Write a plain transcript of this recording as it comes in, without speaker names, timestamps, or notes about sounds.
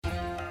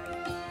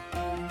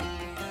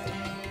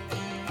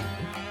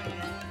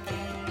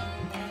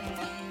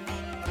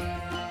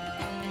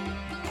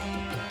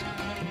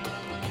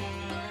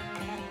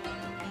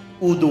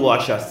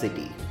Uduasha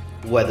city,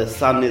 where the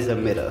sun is a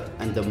mirror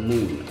and the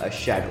moon a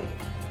shadow.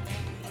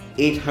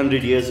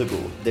 800 years ago,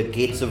 the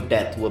gates of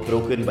death were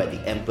broken by the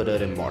Emperor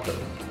Immortal.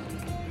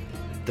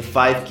 The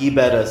 5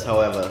 key-bearers,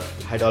 however,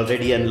 had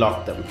already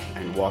unlocked them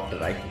and walked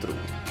right through.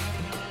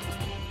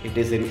 It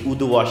is in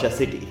Uduasha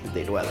city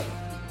they dwell.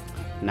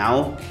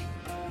 Now,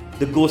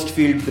 the ghost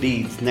field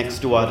breathes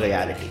next to our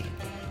reality,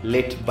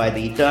 lit by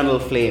the eternal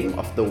flame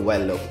of the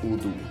well of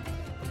Udu.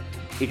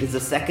 It is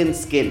a second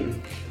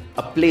skin,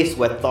 a place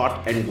where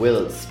thought and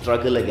will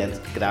struggle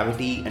against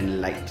gravity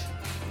and light.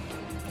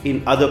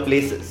 In other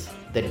places,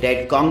 the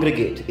dead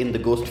congregate in the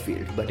ghost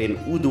field, but in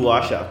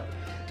Uduasha,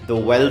 the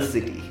well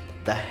city,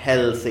 the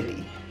hell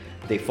city,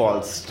 they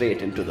fall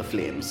straight into the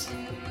flames.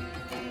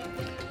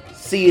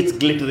 See its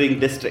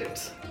glittering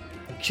districts: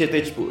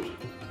 Kshitijpur,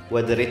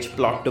 where the rich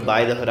plot to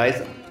buy the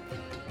horizon;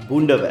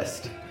 Bunda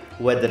West,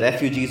 where the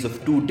refugees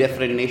of 2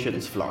 different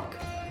nations flock;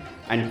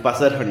 and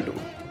Pasarhantu,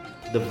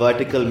 the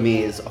vertical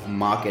maze of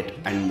market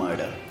and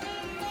murder.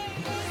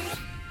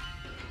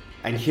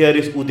 And here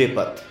is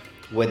Udepat,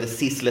 where the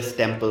ceaseless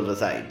temple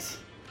resides.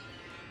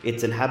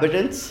 Its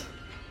inhabitants,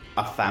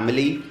 a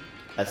family,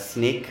 a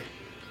snake,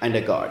 and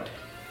a god.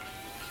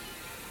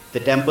 The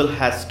temple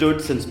has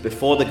stood since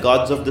before the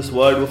gods of this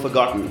world were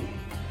forgotten.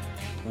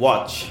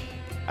 Watch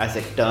as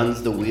it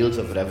turns the wheels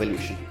of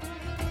revolution.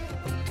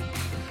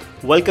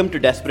 Welcome to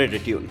Desperate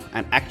Attune,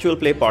 an actual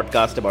play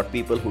podcast about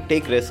people who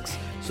take risks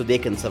so they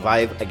can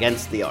survive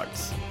against the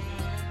odds.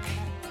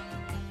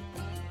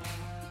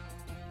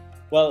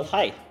 Well,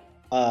 hi.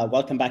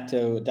 Welcome back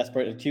to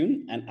Desperate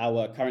Attune and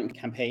our current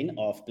campaign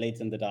of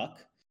Blades in the Dark,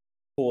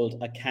 called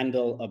A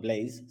Candle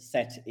Ablaze,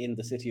 set in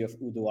the city of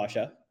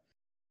Uduasha.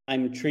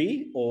 I'm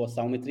Tree, or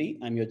Saumitri.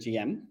 I'm your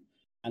GM,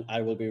 and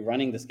I will be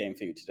running this game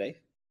for you today.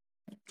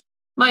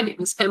 My name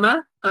is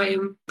Emma. I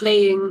am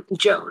playing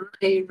Joan,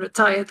 a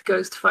retired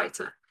ghost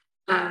fighter,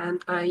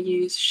 and I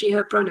use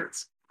she/her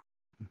pronouns.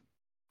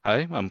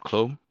 Hi, I'm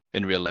Chloe.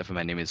 In real life,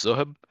 my name is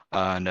Zohab,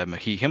 and I'm a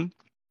he/him,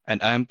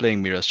 and I'm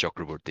playing Miras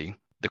Chakraborty,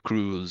 the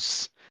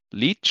crew's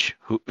leech,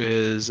 who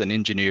is an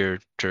engineer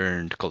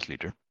turned cult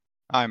leader.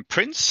 I'm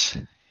Prince,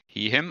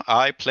 he/him.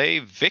 I play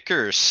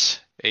Vickers,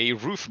 a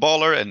roof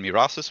baller and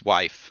Miras's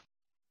wife.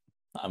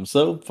 I'm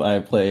Soap. I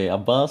play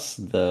Abbas,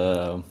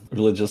 the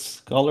religious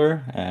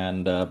scholar,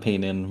 and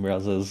pain in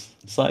Miraz's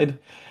side.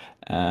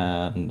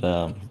 And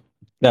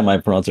my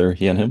pronouns are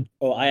he and him.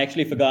 Oh, I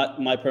actually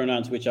forgot my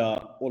pronouns, which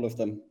are all of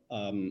them.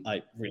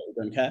 I really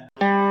don't care.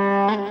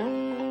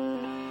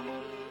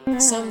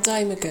 Some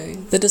time ago,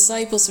 the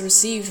disciples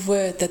received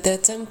word that their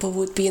temple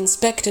would be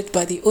inspected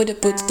by the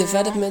Udaput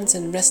Development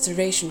and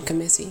Restoration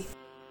Committee.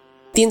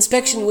 The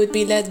inspection would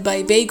be led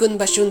by Begun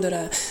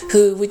Bashundara,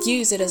 who would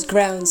use it as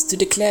grounds to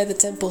declare the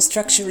temple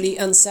structurally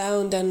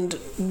unsound and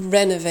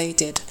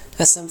renovate it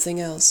as something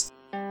else.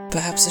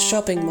 Perhaps a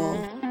shopping mall.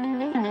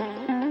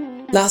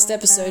 Last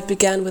episode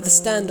began with a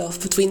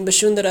standoff between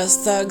Bashundara's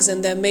thugs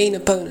and their main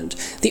opponent,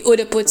 the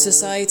Udaput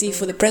Society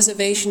for the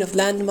Preservation of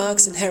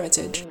Landmarks and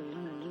Heritage.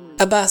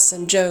 Abbas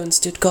and Joan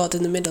stood caught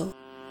in the middle.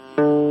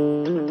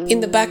 In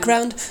the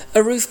background,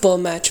 a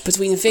roofball match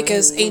between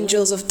Vickers'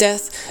 Angels of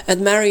Death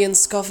and Marian's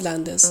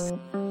Scofflanders.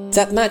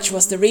 That match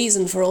was the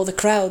reason for all the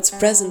crowds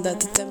present at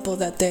the temple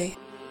that day.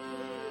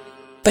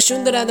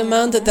 Bashundara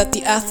demanded that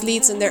the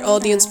athletes and their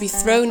audience be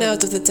thrown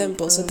out of the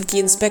temple so that the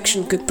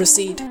inspection could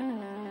proceed.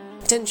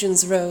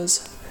 Tensions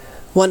rose.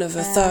 One of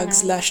her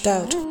thugs lashed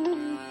out.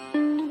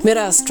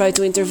 Miraz tried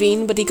to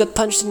intervene, but he got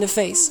punched in the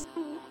face.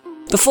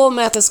 Before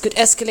matters could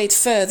escalate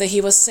further,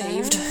 he was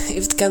saved,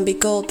 if it can be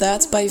called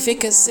that, by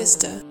Vickers'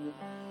 sister.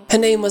 Her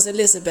name was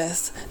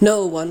Elizabeth.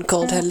 No one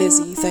called her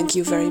Lizzie, thank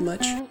you very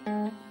much.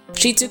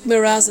 She took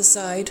Miraz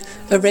aside,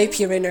 a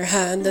rapier in her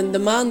hand, and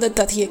demanded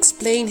that he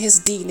explain his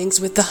dealings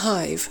with the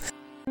Hive.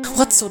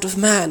 What sort of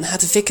man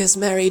had Vickers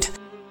married?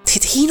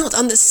 Did he not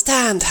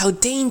understand how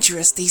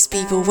dangerous these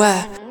people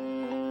were?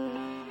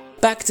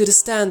 Back to the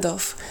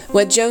standoff,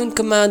 where Joan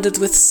commanded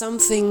with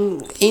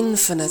something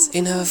infinite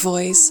in her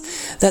voice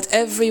that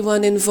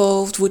everyone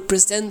involved would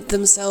present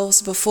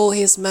themselves before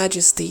His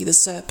Majesty the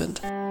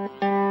Serpent.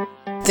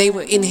 They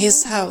were in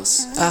his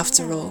house,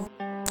 after all.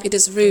 It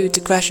is rude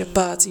to crash a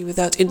party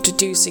without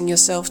introducing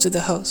yourself to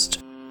the host.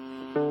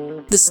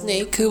 The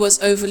snake, who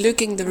was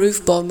overlooking the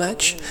roofball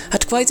match,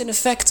 had quite an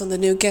effect on the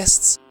new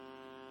guests.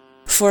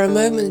 For a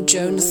moment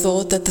Joan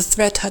thought that the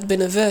threat had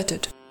been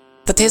averted,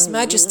 that His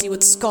Majesty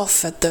would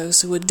scoff at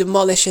those who would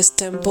demolish his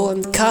temple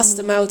and cast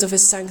them out of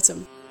his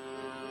sanctum.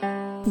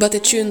 But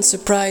it soon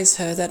surprised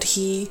her that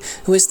he,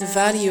 who is the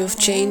value of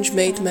change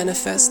made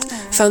manifest,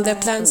 found their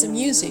plans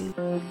amusing.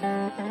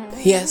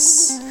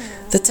 Yes,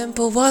 the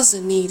temple was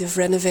in need of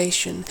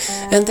renovation,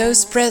 and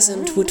those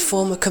present would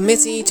form a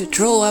committee to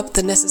draw up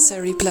the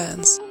necessary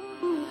plans.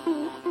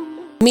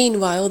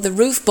 Meanwhile, the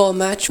roofball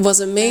match was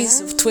a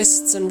maze of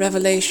twists and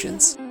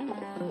revelations.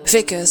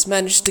 Vickers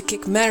managed to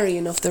kick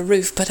Marion off the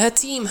roof, but her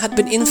team had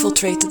been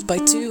infiltrated by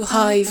 2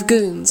 Hive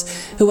goons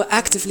who were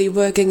actively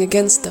working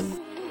against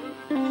them.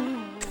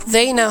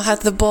 They now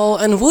had the ball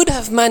and would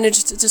have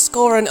managed to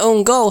score an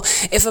own goal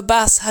if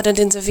Abbas hadn't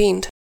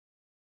intervened.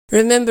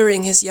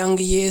 Remembering his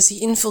younger years,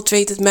 he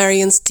infiltrated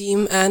Marion's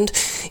team and,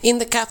 in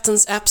the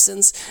captain's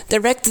absence,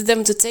 directed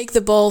them to take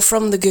the ball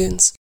from the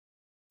goons.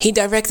 He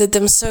directed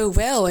them so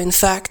well, in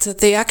fact, that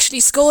they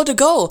actually scored a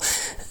goal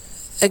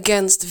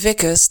against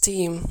Vickers'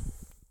 team.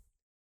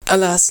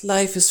 Alas,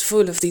 life is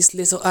full of these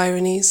little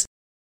ironies.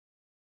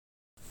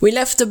 We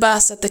left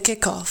Abbas at the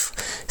kickoff,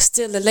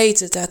 still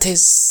elated at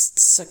his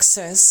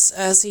success,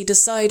 as he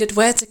decided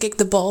where to kick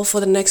the ball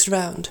for the next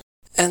round.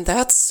 And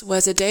that's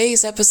where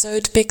today's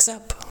episode picks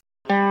up.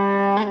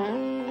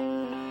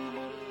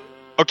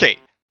 Okay,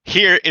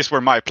 here is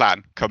where my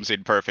plan comes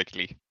in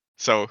perfectly.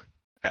 So,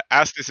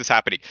 as this is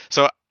happening,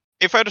 so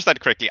if I understand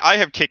correctly, I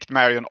have kicked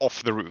Marion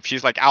off the roof.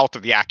 She's like out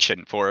of the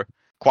action for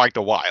quite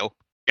a while.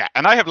 Yeah,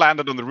 and I have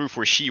landed on the roof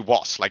where she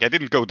was. Like, I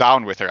didn't go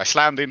down with her. I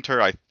slammed into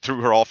her, I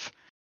threw her off,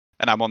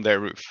 and I'm on their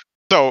roof.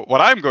 So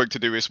what I'm going to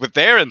do is, with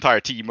their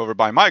entire team over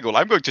by my goal,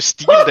 I'm going to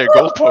steal their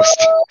goalpost,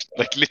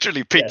 like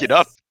literally pick it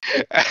up.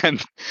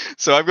 And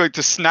so I'm going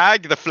to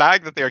snag the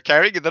flag that they are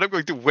carrying, and then I'm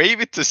going to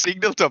wave it to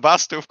signal to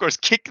Abbas to, of course,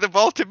 kick the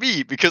ball to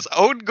me, because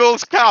own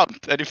goals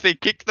count. And if they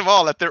kick the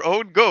ball at their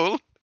own goal,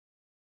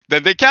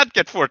 then they can't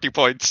get 40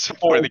 points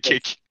for the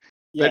kick.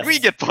 Then we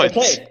get points.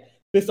 Okay,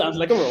 this sounds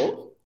like a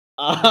roll.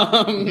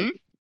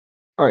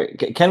 All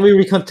right, can we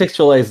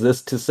recontextualize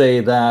this to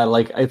say that,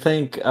 like, I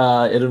think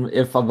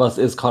if Abbas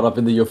is caught up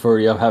in the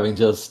euphoria of having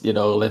just,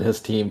 led his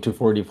team to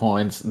 40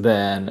 points,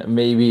 then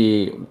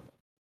maybe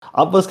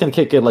Abbas can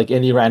kick it like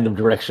any random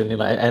direction,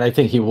 and I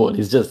think he would.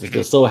 He's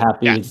just so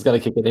happy. Yeah. He's just gonna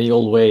kick it any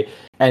old way,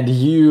 and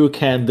you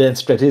can then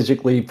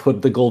strategically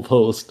put the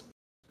goalpost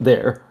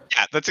there.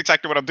 Yeah, that's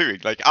exactly what I'm doing.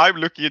 Like, I'm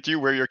looking at you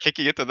where you're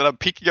kicking it, and then I'm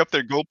picking up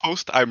their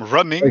goalpost. I'm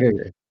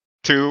running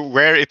to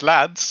where it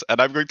lands,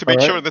 and I'm going to make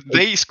sure that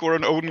they score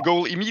an own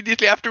goal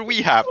immediately after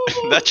we have.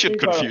 That should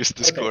confuse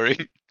the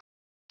scoring.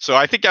 So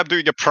I think I'm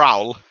doing a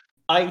prowl.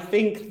 I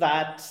think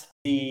that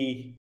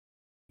the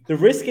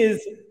risk is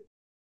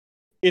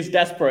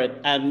desperate,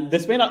 and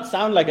this may not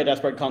sound like a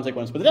desperate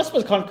consequence, but the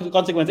desperate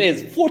consequence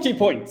is 40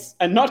 points,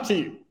 and not to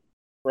you,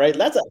 right?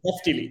 That's a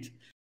hefty lead.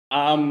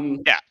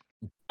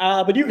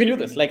 But you can do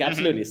this, like,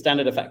 absolutely,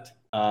 standard effect.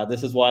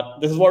 This is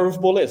what Roof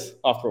Ball is,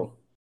 after all.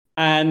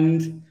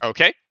 And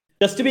okay.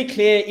 Just to be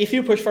clear, if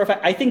you push for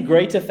effect, I think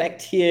great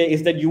effect here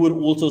is that you would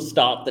also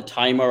start the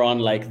timer on,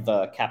 like,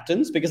 the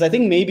captains, because I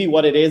think maybe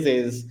what it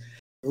is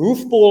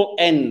Roof Ball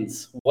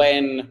ends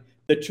when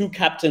the two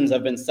captains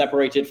have been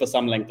separated for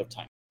some length of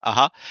time.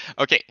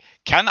 Okay,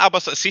 can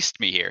Abbas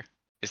assist me here?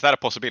 Is that a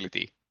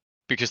possibility?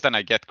 Because then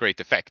I get great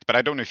effect, but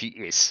I don't know if he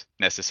is,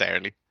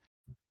 necessarily.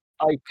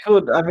 I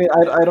could. I mean,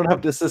 I don't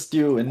have to assist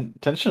you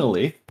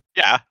intentionally.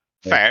 Yeah.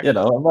 Fair.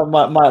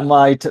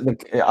 My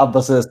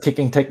Abbas's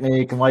kicking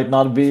technique might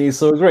not be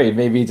so great.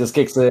 Maybe he just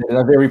kicks it in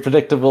a very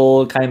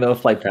predictable kind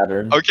of flight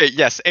pattern. Okay,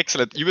 yes,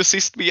 excellent. You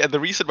assist me, and the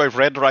reason my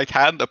red right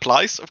hand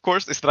applies, of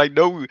course, is that I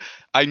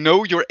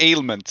know your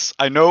ailments.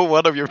 I know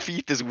one of your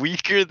feet is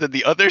weaker than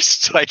the others,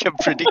 so I can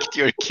predict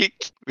your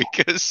kick,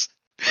 because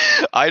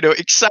I know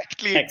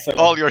exactly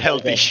all your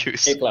health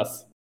issues. A+. All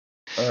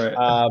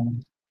right.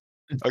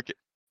 Okay,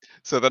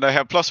 so then I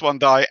have +1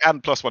 die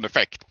and +1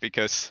 effect,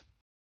 because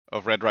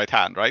of red right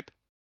hand, right?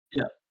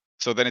 Yeah.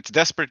 So then it's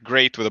desperate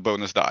great with a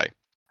bonus die.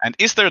 And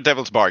is there a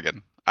devil's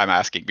bargain? I'm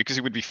asking, because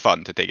it would be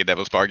fun to take a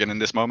devil's bargain in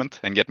this moment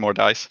and get more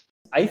dice.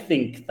 I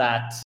think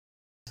that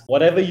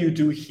whatever you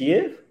do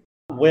here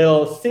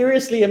will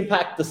seriously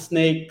impact the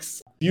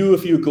snake's view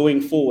of you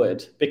going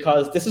forward,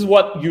 because this is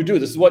what you do,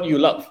 this is what you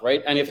love,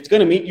 right? And if it's going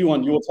to meet you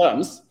on your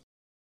terms,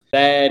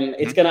 then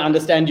it's going to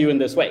understand you in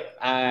this way.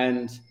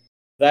 And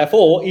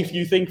therefore, if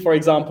you think, for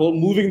example,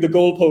 moving the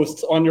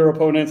goalposts on your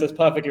opponents is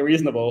perfectly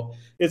reasonable,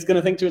 it's going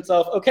to think to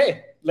itself,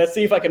 okay, let's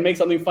see if I can make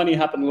something funny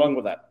happen along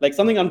with that, like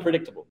something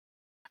unpredictable.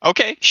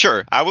 Okay,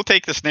 sure. I will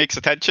take the snake's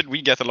attention.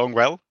 We get along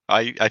well.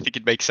 I think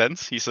it makes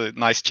sense. He's a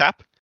nice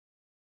chap.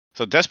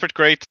 So desperate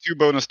great, 2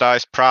 bonus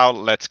dice, prowl,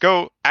 let's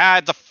go.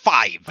 Add the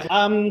 5.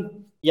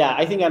 Yeah,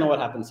 I think I know what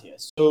happens here.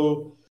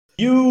 So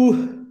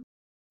you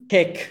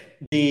kick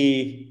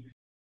the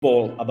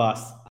ball,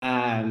 Abbas,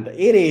 and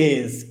it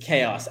is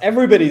chaos.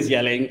 Everybody's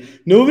yelling.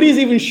 Nobody's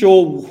even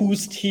sure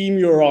whose team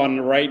you're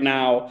on right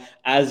now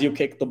as you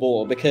kick the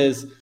ball,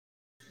 because,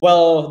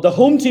 well, the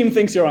home team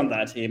thinks you're on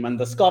that team, and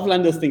the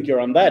Scotlanders think you're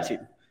on their team.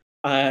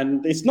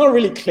 And it's not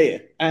really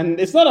clear. And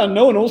it's not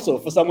unknown also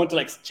for someone to,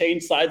 like,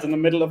 change sides in the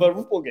middle of a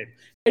football game.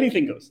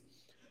 Anything goes.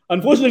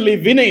 Unfortunately,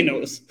 Vinay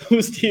knows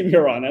whose team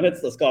you're on, and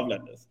it's the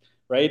Scotlanders,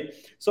 right?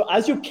 So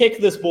as you kick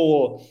this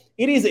ball,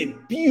 it is a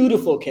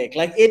beautiful kick.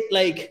 Like,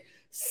 it,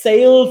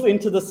 sails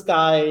into the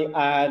sky,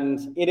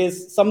 and it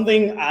is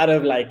something out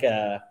of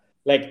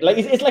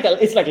it's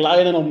like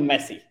Lionel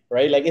Messi,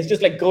 right? Like, it's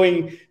just like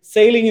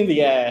sailing in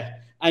the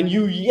air, and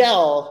you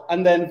yell,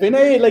 and then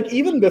Vinay,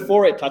 even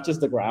before it touches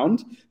the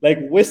ground,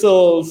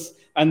 whistles,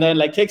 and then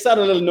takes out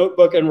a little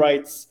notebook and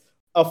writes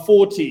a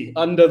 40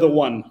 under the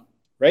 1,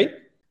 right?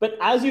 But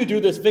as you do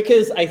this,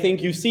 Vickers, I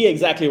think you see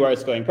exactly where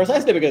it's going,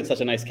 precisely because it's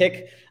such a nice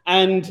kick,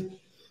 and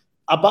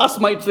Abbas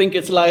might think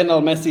it's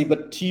Lionel Messi,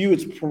 but to you,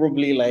 it's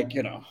probably like,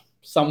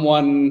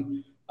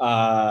 someone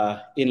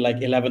in like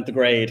 11th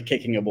grade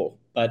kicking a ball.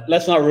 But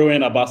let's not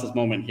ruin Abbas's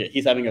moment here.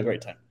 He's having a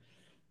great time.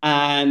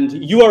 And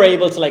you are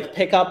able to like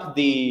pick up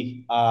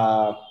the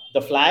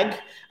flag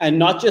and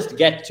not just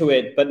get to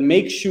it, but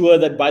make sure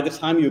that by the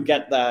time you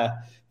get there,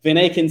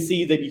 Vinay can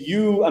see that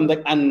you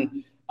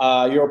and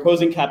your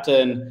opposing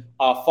captain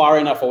are far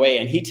enough away.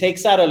 And he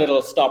takes out a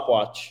little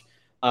stopwatch,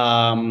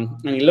 and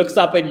he looks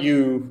up at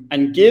you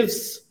and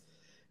gives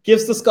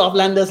the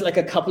Scotlanders like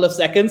a couple of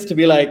seconds to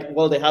be like,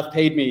 well, they have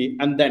paid me,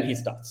 and then he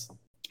starts.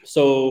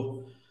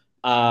 So,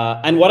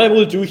 and what I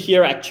will do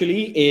here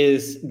actually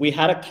is we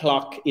had a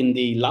clock in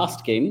the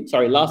last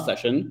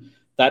session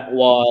that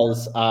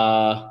was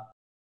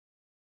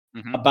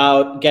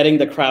about getting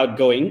the crowd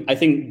going. I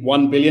think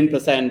 1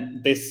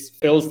 billion% this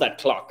fills that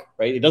clock,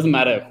 right? It doesn't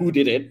matter who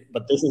did it,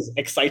 but this is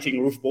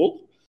exciting roof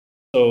ball.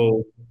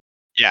 So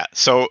yeah,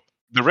 so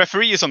the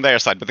referee is on their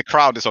side, but the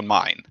crowd is on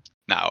mine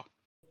now.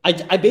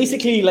 I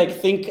basically like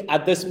think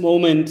at this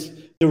moment,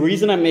 the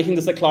reason I'm making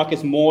this a clock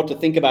is more to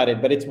think about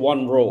it, but it's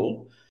one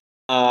roll.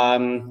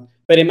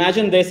 But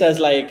imagine this as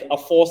like a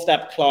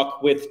 4-step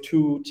clock with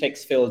 2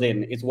 ticks filled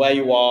in is where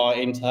you are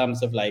in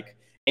terms of like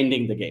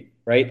ending the game,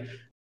 right?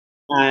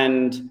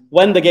 And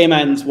when the game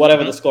ends,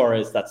 whatever the score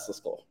is, that's the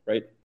score,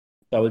 right?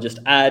 So I will just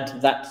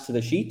add that to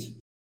the sheet.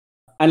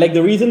 And like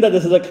the reason that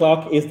this is a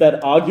clock is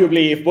that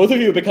arguably if both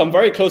of you become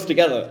very close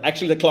together,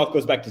 actually the clock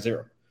goes back to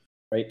 0,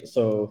 right?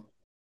 So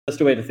that's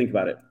the way to think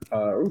about it.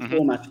 Roof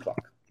ball match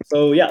clock.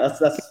 So yeah,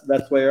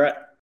 that's where you're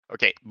at.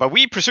 Okay, but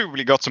we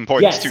presumably got some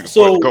points too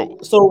so, for the goal.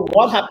 So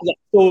what happens?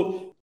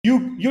 So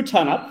you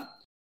turn up,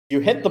 you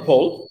hit the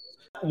pole,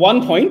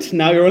 1 point.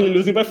 Now you're only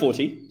losing by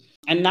 40,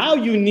 and now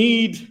you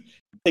need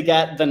to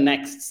get the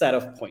next set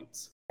of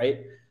points,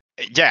 right?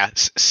 Yeah,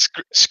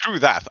 screw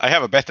that. I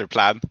have a better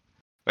plan.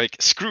 Like,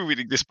 screw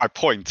winning this by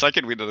points. I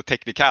can win on a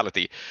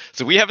technicality.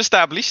 So we have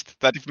established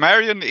that if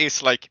Marion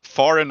is like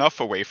far enough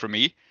away from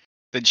me,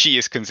 then she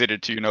is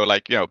considered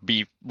to,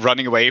 be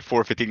running away,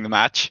 forfeiting the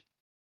match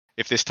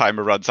if this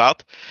timer runs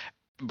out.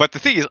 But the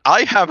thing is,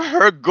 I have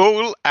her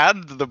goal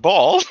and the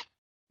ball,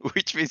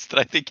 which means that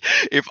I think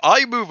if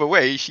I move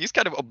away, she's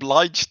kind of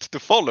obliged to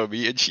follow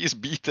me, and she's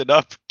beaten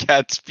up,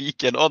 can't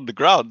speak, and on the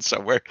ground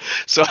somewhere.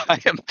 So I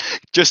am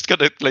just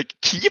gonna like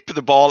keep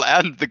the ball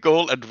and the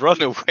goal and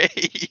run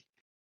away,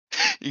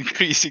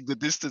 increasing the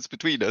distance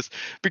between us.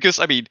 Because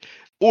I mean,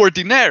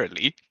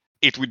 ordinarily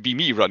it would be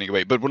me running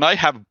away, but when I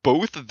have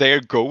both their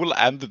goal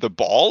and the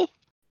ball.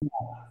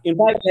 In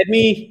fact,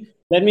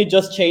 let me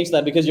just change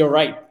that, because you're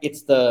right.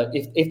 It's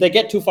if they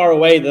get too far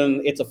away,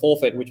 then it's a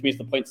forfeit, which means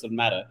the points don't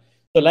matter.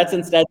 So let's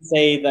instead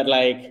say that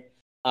like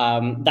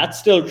that's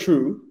still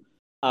true.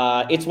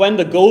 It's when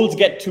the goals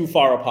get too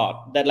far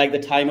apart that like the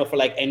timer for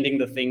like ending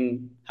the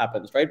thing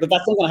happens, right? But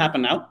that's not going to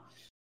happen now,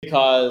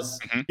 because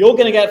you're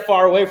going to get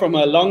far away from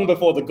her long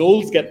before the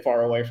goals get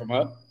far away from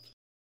her.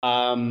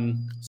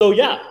 So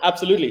yeah,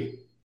 absolutely.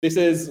 This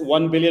is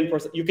 1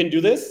 billion%. You can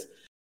do this.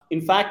 In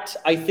fact,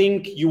 I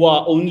think you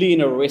are only in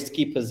a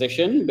risky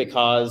position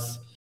because,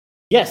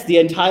 yes, the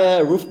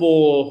entire roof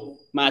ball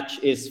match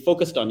is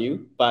focused on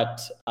you, but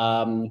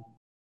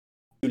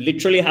you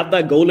literally have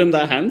that goal in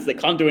their hands. They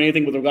can't do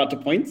anything with regard to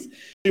points.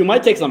 So you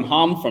might take some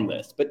harm from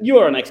this, but you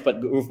are an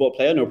expert roof ball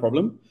player, no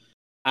problem.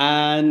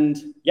 And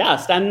yeah,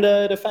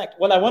 standard effect.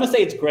 Well, I want to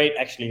say it's great,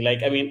 actually.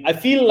 Like, I mean, I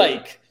feel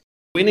like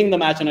winning the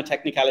match on a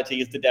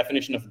technicality is the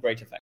definition of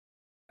great effect.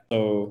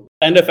 So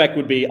standard effect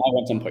would be, I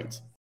want some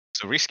points.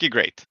 So risky,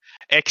 great.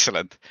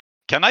 Excellent.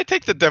 Can I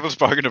take the devil's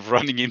bargain of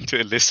running into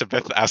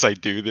Elizabeth as I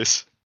do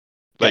this?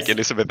 Like yes.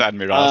 Elizabeth and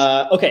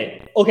Miraz.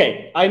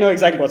 Okay. I know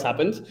exactly what's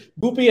happened.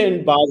 Goopy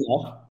and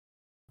Baza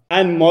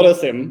and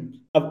Modasim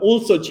have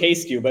also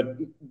chased you, but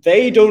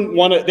they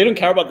don't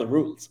care about the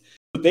rules.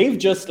 They've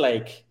just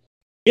like,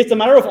 it's a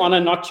matter of honor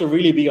not to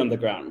really be on the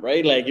ground,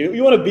 right? Like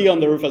you want to be on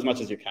the roof as much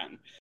as you can.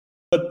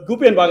 But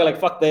Goopy and Baga are like,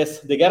 fuck this.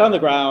 They get on the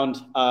ground.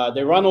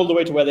 They run all the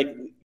way to where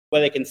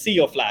they can see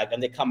your flag,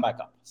 and they come back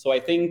up. So I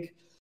think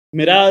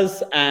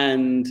Miraz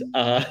and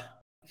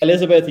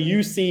Elizabeth,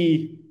 you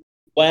see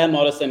where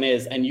Morrison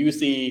is, and you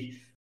see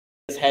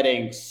is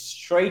heading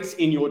straight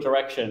in your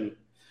direction.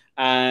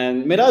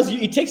 And Miraz,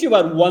 it takes you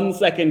about 1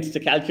 second to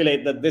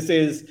calculate that this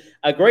is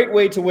a great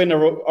way to win a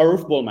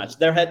roof ball match.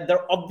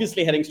 They're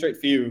obviously heading straight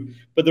for you,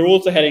 but they're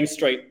also heading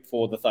straight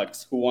for the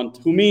thugs who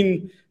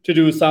mean to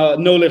do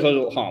no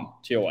little harm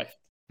to your wife.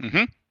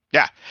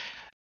 Yeah.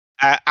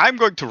 I'm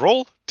going to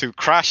roll to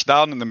crash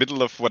down in the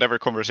middle of whatever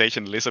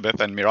conversation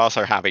Elizabeth and Miraz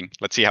are having.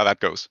 Let's see how that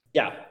goes.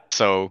 Yeah.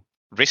 So,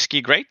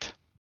 risky, great.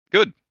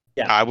 Good.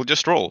 Yeah. I will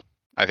just roll,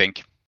 I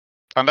think.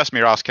 Unless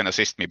Miraz can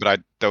assist me, but I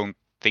don't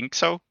think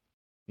so.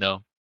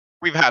 No.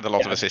 We've had a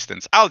lot of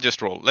assistance. I'll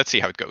just roll. Let's see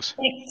how it goes.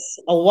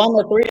 A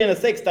 1, a 3, and a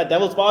 6. That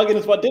devil's bargain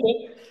is what did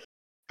it.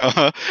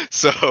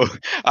 So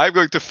I'm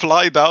going to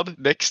fly down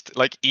next,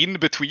 like in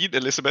between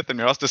Elizabeth and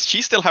Miraz. Does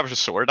she still have her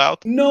sword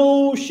out?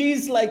 No,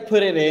 she's like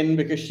put it in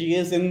because she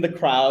is in the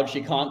crowd.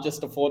 She can't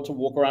just afford to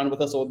walk around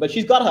with a sword, but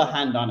she's got her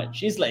hand on it.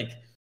 She's like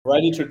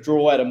ready to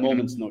draw at a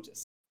moment's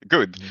notice.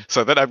 Good.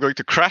 So then I'm going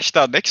to crash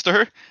down next to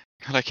her.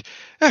 Like,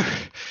 oh,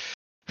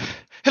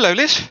 hello,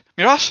 Liz,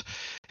 Miras.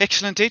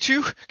 Excellent day to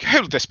you.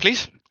 Hold this,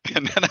 please.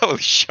 And then I will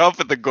shove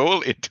the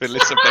goal into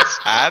Elizabeth's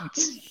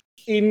hands.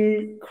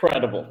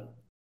 Incredible.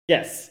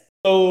 Yes.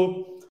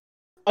 So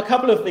a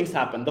couple of things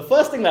happen. The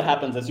first thing that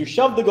happens is you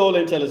shove the goal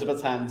into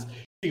Elizabeth's hands.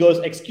 She goes,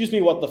 excuse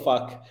me, what the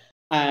fuck?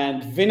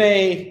 And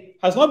Vinay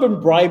has not been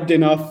bribed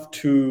enough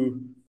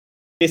to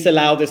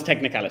disallow this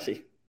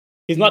technicality.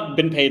 He's not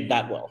been paid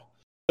that well.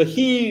 So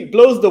he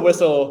blows the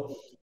whistle,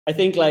 I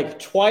think like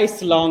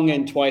twice long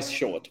and twice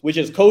short, which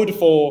is code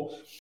for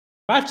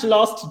match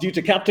lost due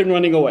to captain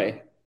running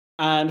away.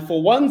 And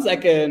for 1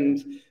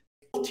 second,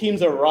 both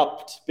teams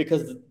erupt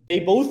because they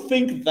both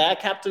think their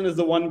captain is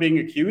the one being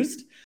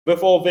accused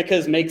before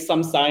Vickers makes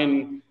some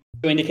sign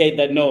to indicate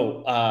that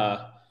no,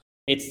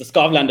 it's the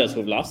Scarvlanders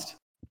who've lost.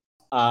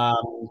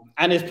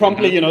 And is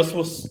promptly,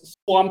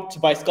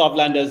 swamped by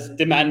Scarvlanders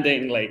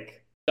demanding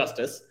like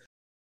justice.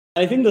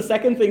 I think the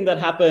second thing that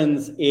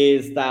happens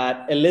is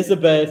that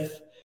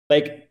Elizabeth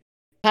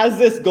has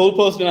this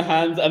goalpost in her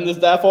hands and is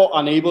therefore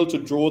unable to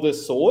draw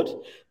this sword,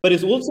 but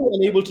is also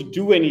unable to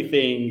do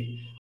anything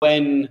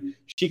when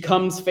she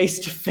comes face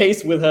to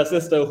face with her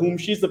sister, whom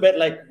she's a bit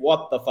like,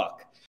 what the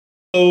fuck?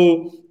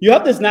 So you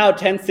have this now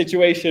tense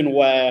situation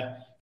where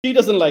she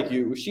doesn't like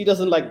you, she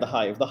doesn't like the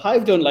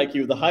Hive don't like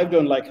you, the Hive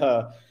don't like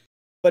her,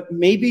 but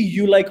maybe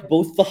you like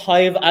both the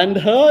Hive and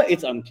her,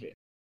 it's unclear.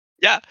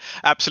 Yeah,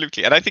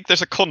 absolutely. And I think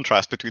there's a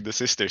contrast between the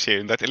sisters here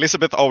in that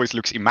Elizabeth always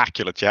looks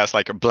immaculate. She has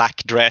like a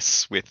black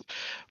dress with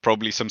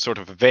probably some sort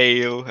of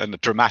veil and a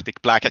dramatic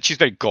black hat. She's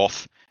very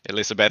goth,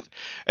 Elizabeth.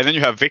 And then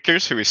you have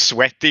Vickers, who is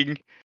sweating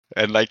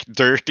and like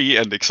dirty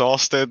and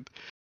exhausted,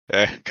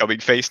 coming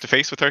face to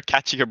face with her,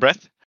 catching her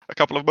breath a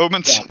couple of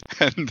moments,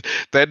 and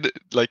then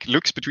like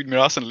looks between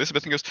Miraz and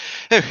Elizabeth and goes,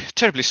 "Oh,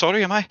 terribly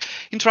sorry. Am I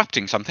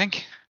interrupting something?"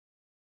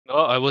 No,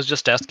 I was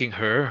just asking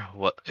her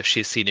what if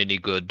she's seen any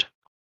good.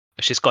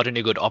 She's got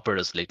any good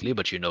operas lately,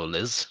 but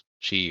Liz,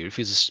 she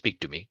refuses to speak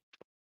to me.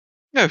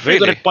 No, Very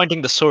good really. at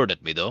pointing the sword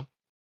at me, though.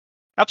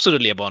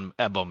 Absolutely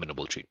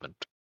abominable treatment.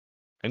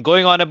 And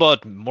going on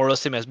about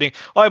Morosim as being,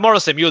 "Oh,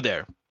 Morosim, you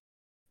there?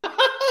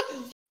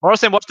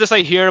 Morosim, what's this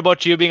I hear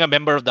about you being a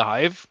member of the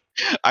Hive?"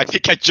 I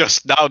think I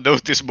just now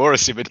noticed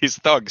Morrissey and his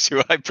thugs,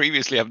 who I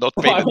previously have not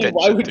paid attention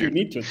why would to. you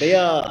need to? They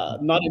are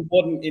not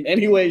important in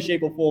any way,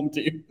 shape, or form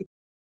to you.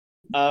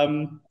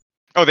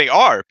 Oh, they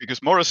are,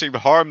 because Morrissey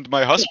harmed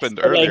my husband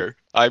earlier.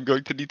 I'm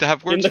going to need to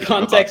have words in the with him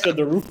context about of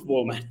the roof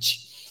ball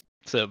match.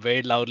 So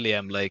very loudly,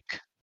 I'm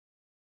like,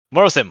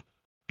 "Morosim,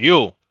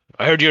 you!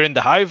 I heard you're in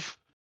the Hive."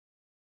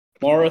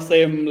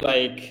 Morosim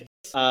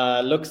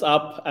looks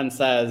up and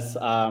says,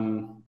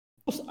 I'm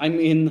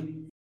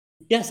in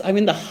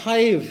the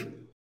Hive.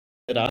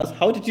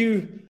 How did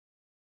you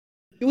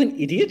an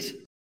idiot?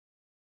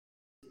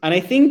 And I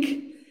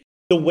think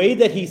the way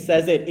that he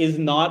says it is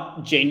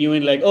not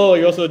genuine, like, oh,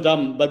 you're so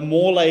dumb, but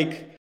more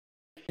like,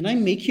 can I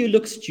make you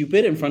look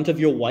stupid in front of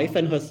your wife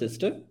and her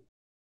sister?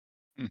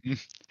 Mm-hmm.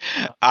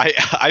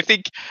 I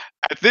think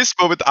at this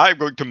moment I'm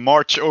going to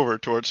march over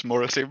towards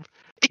Morrissey.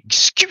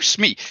 Excuse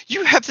me,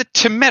 you have the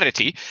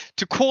temerity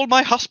to call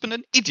my husband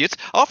an idiot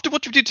after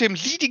what you did to him,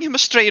 leading him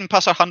astray in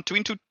Pasarhantu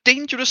into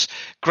dangerous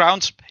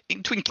grounds,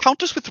 into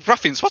encounters with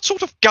ruffians. What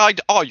sort of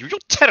guide are you? You're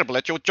terrible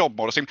at your job,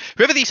 Morrissey.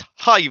 Whoever these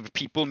Hive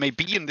people may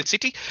be in the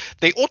city,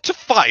 they ought to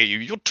fire you.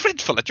 You're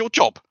dreadful at your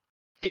job.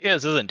 He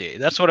is, isn't he?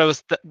 That's what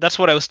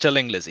I was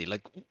telling Lizzie.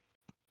 Like,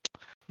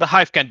 the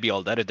Hive can't be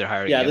all that if they're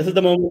hiring him. This is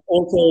the moment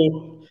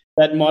also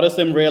that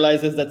Morosim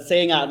realizes that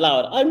saying out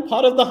loud, I'm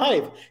part of the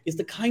Hive, is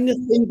the kind of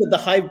thing that the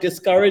Hive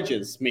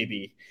discourages,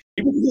 maybe.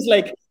 It's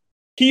like,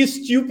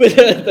 he's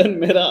stupider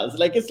than Miraz.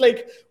 Like, it's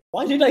like,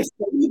 why did I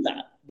say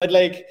that? But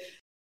like,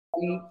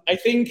 I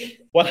think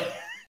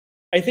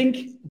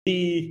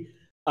the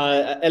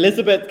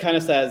Elizabeth kind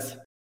of says,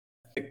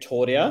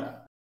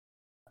 Victoria,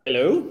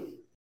 hello?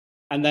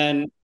 And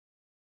then...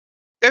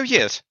 Oh,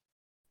 yes.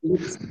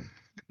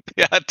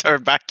 Yeah, I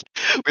turn back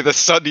with a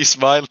sunny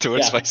smile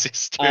towards my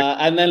sister.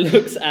 And then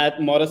looks at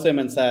Morosim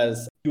and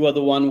says, you are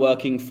the one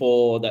working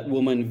for that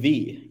woman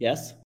V,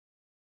 yes?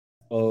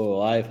 Oh,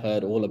 I've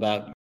heard all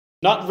about you.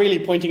 Not really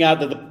pointing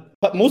out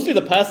that mostly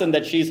the person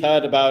that she's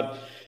heard about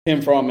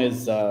him from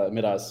is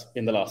Miraz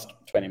in the last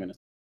 20 minutes.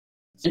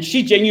 And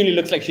she genuinely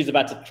looks like she's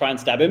about to try and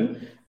stab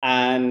him.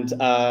 And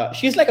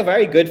she's like a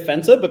very good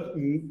fencer, but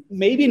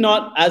maybe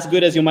not as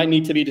good as you might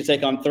need to be to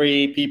take on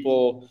 3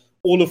 people,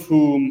 all of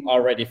whom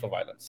are ready for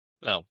violence.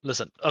 No,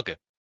 listen, okay.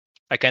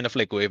 I kind of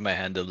like wave my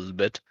hand a little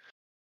bit.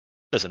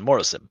 Listen,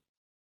 Morosim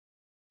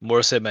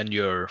and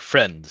your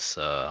friends.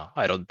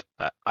 I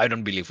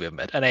don't believe we have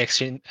met. And I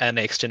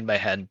extend my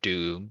hand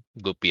to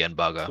Guppy and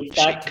Baga. In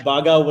fact,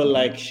 Baga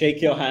will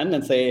shake your hand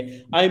and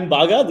say, "I'm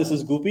Baga. This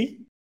is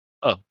Guppy."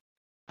 Oh,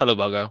 hello,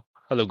 Baga.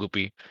 Hello,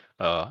 Guppy.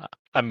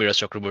 I'm Mira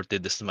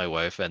Chakraborty. This is my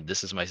wife, and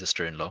this is my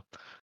sister-in-law.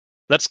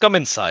 Let's come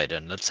inside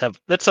and let's have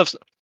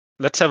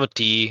a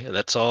tea.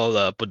 Let's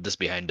all put this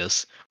behind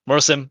us.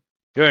 Morosim,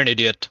 you're an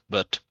idiot,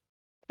 but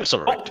It's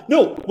all right.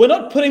 No, we're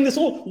not putting this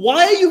all.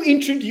 Why are you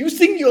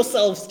introducing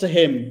yourselves to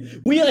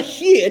him? We are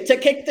here to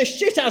kick the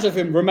shit out of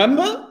him,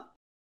 remember?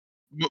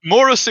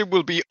 Morrison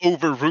will be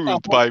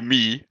overruled by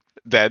me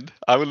then.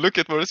 I will look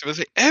at Morrison and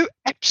say, oh,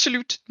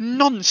 absolute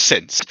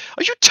nonsense.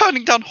 Are you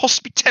turning down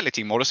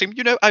hospitality, Morrison?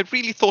 You know, I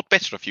really thought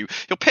better of you.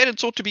 Your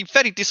parents ought to be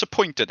very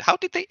disappointed. How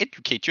did they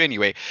educate you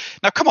anyway?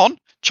 Now, come on,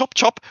 chop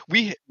chop.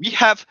 We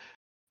have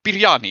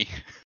biryani,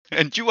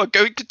 and you are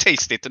going to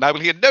taste it, and I will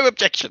hear no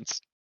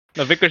objections.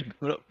 No, Vickers,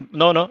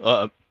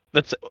 no.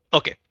 That's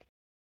okay.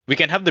 We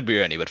can have the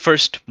biryani, but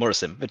first,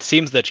 Morrison, it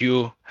seems that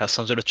you have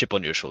some sort of chip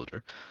on your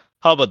shoulder.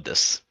 How about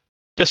this?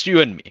 Just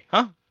you and me,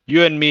 huh?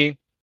 You and me,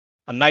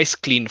 a nice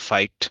clean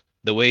fight,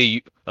 the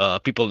way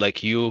people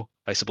like you,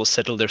 I suppose,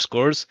 settle their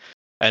scores.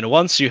 And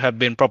once you have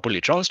been properly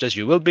trounced, as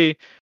you will be,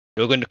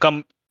 you're going to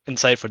come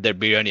inside for their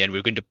biryani, and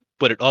we're going to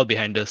put it all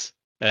behind us.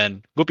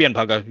 And Guppy and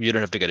Bhaga, you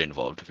don't have to get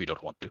involved if you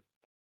don't want to.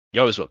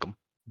 You're always welcome.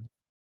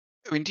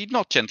 Oh, indeed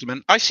not,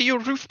 gentlemen. I see you're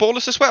roof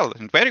ballers as well,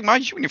 and wearing my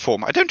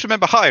uniform. I don't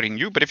remember hiring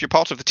you, but if you're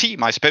part of the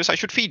team, I suppose I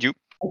should feed you.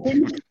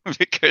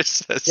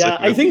 Because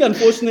I think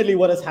unfortunately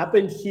what has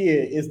happened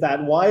here is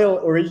that while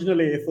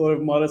originally I thought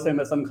of Morrison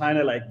as some kind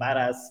of like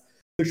badass,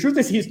 the truth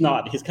is he's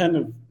not. He's kind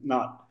of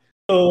not.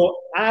 So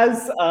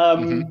as I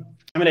mean,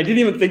 I didn't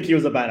even think he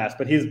was a badass,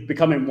 but he's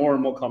becoming more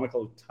and more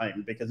comical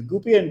time because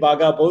Guppy and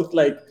Bhaga both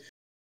like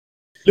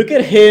look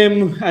at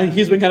him and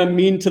he's been kind of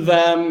mean to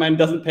them and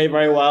doesn't pay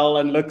very well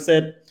and looks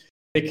at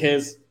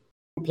because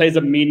he plays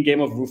a mean game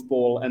of roof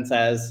ball and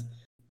says,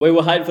 "We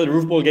were hired for the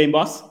roof ball game,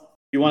 boss.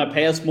 You want to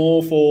pay us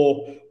more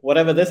for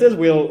whatever this is?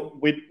 We'll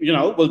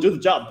do the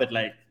job, but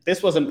like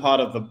this wasn't part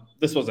of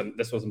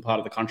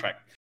the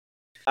contract."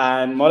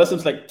 And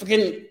Morrison's like,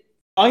 "Fucking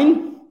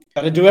fine,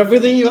 gotta do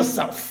everything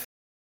yourself."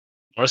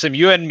 Morrison,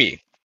 you and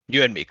me,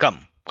 come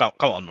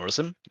on,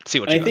 Morrison. Let's see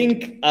what you got. I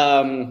think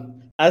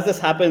as this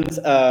happens,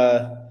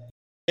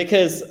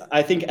 because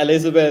I think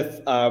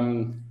Elizabeth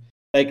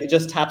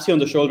just taps you on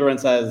the shoulder and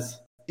says,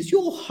 "Is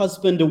your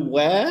husband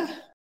aware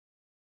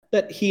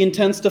that he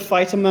intends to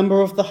fight a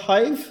member of the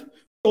Hive?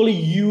 Surely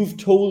you've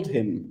told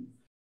him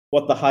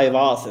what the Hive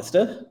are,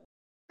 sister."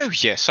 Oh,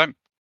 yes, I'm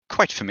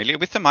quite familiar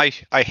with them. I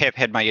have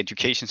had my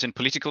educations in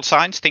political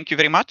science, thank you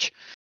very much.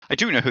 I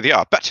do know who they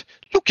are, but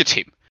look at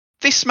him.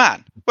 This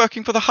man,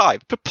 working for the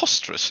Hive,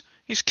 preposterous.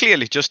 He's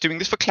clearly just doing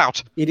this for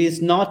clout. It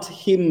is not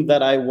him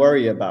that I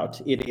worry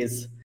about. It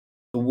is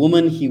the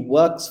woman he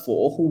works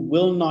for who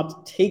will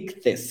not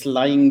take this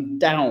lying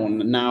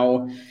down.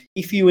 Now,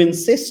 if you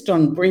insist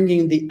on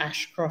bringing the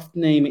Ashcroft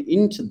name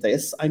into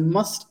this, I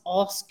must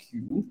ask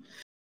you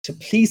to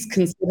please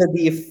consider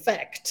the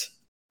effect.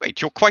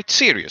 Wait, you're quite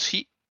serious?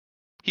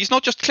 He's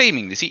not just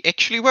claiming this, he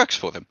actually works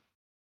for them.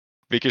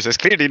 Because there's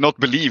clearly not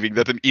believing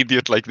that an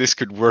idiot like this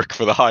could work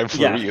for the Hive for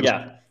real.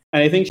 Yeah.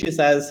 And I think she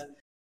says,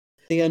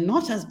 they are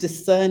not as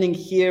discerning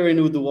here in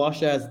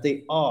Uduasha as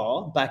they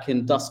are back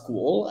in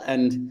Duskwall,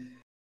 and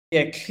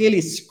they are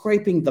clearly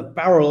scraping the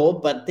barrel,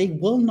 but they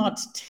will not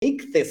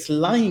take this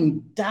lying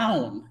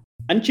down.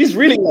 And she's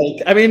really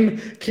like, I mean,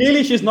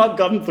 clearly she's not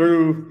gotten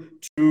through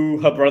to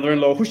her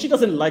brother-in-law, who she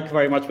doesn't like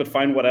very much, but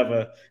fine,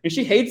 whatever. And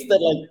she hates that,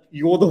 like,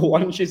 you're the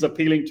one she's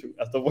appealing to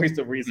as the voice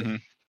of reason.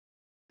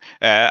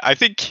 Mm-hmm. I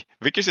think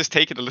Vickers is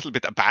taken a little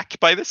bit aback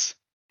by this.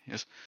 He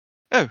goes,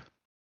 Oh,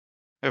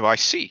 I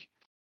see.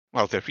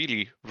 Well, they're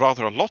really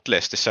rather a lot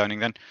less discerning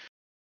then.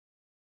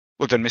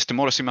 Well, then Mr.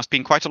 Morrison must be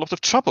in quite a lot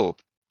of trouble,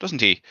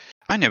 doesn't he?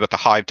 I know what the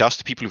Hive does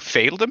to people who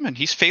failed them, and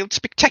he's failed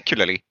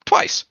spectacularly,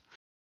 twice.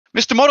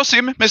 Mr.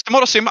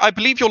 Morrison, I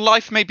believe your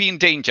life may be in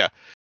danger.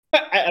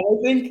 I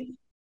think,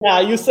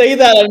 you say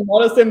that, and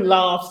Morrison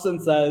laughs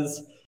and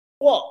says,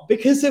 "What?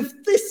 Because of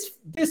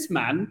this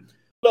man?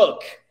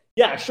 Look,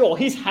 yeah, sure,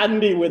 he's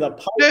handy with a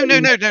pipe."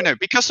 No.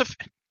 Because of...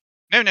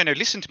 No,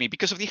 listen to me.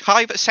 Because of the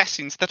Hive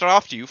assassins that are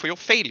after you for your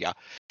failure.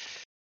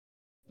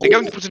 They're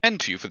going to put an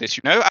end to you for this,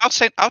 you know.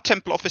 Our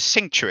temple offers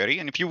sanctuary,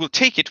 and if you will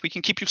take it, we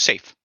can keep you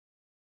safe.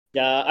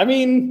 Yeah, I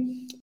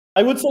mean,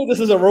 I would say this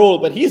is a role,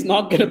 but he's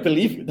not going to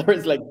believe it. There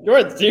is, like, you're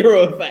at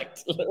zero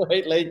effect,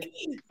 right? Like,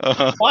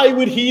 why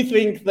would he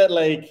think that,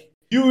 like,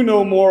 you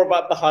know more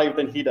about the Hive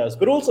than he does?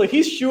 But also,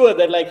 he's sure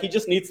that, like, he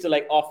just needs to,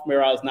 like, off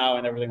Miraz now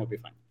and everything will be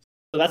fine.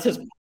 So that's his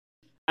plan.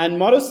 And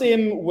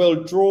Morrison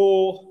will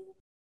draw...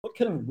 What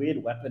kind of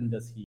weird weapon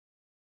does he?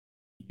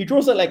 He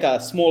draws it like a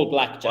small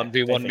blackjack.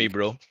 1v1 me,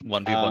 bro.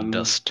 1v1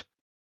 dust.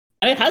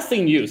 And it has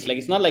seen use. Like,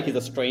 it's not like he's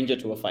a stranger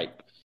to a fight.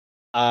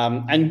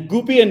 And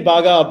Guppy and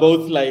Bhaga are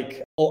both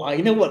like, oh, I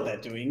know what they're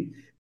doing.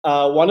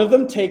 One of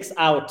them takes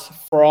out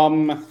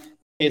from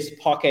his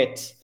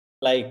pocket,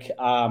 like,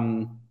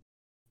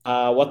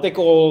 what they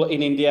call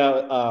in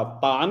India,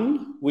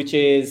 pan, which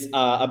is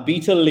a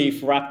betel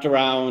leaf wrapped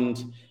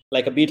around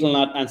like a betel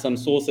nut and some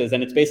sauces.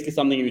 And it's basically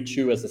something you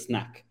chew as a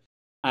snack.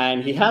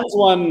 And he hands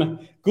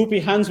one, Guppy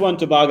hands one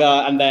to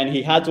Bhaga, and then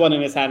he has one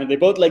in his hand, and they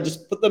both like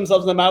just put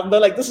themselves in the mouth, and they're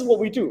like, this is what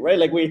we do, right?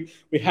 Like we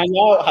hang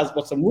out, has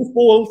got some roof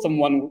ball, some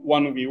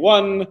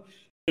 1v1,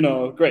 you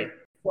know, great.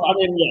 Well, I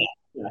mean,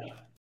 yeah.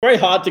 Very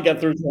hard to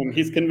get through to him.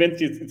 He's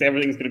convinced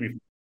everything's going to be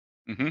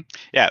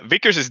Yeah,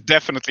 Vickers is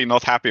definitely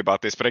not happy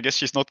about this, but I guess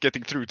she's not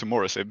getting through to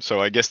Morrisim,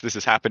 so I guess this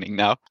is happening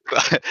now.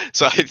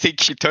 So I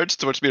think she turns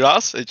towards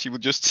Miraz and she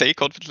would just say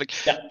confidently,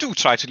 do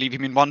try to leave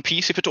him in one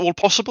piece if at all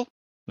possible.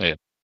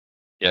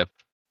 Yeah.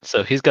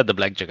 So he's got the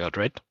blackjack out,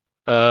 right?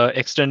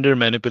 Extender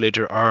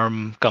manipulator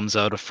arm comes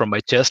out from my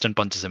chest and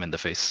punches him in the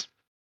face.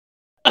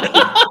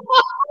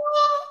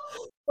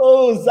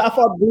 Oh,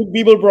 Zaphod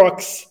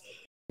Beeblebrox.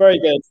 Very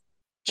good.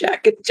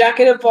 Jack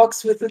in a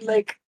box with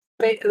like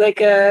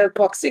a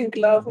boxing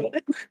glove on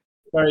it.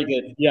 Very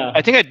good. Yeah.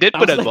 I think I did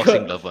put Sounds a like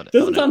boxing glove on it.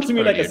 Doesn't sound to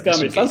me like a earlier, just in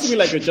skirmish. Sounds to me case.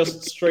 like you're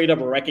just straight up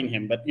wrecking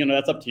him, but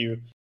that's up to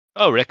you.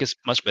 Oh, wreck is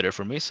much better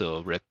for me,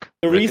 so wreck.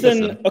 The wreck it is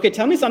reason, then. okay,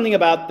 tell me something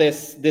about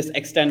this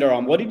extender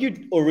arm. What did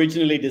you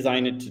originally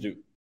design it to do?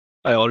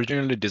 I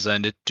originally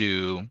designed it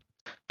to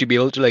be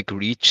able to like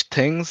reach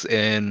things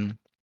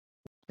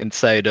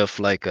inside of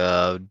like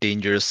a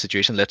dangerous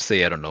situation. Let's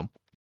say, I don't know,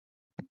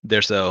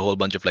 there's a whole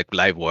bunch of like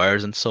live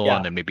wires and so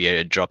on, and maybe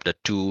I dropped a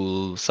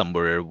tool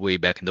somewhere way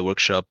back in the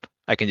workshop.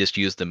 I can just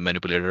use the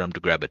manipulator arm to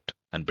grab it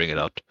and bring it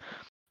out.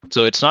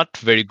 So it's not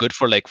very good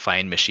for like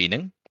fine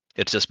machining.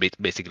 It's just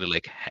basically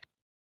like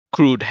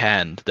crude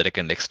hand that I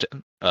can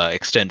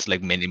extends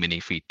like many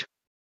feet.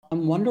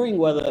 I'm wondering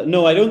whether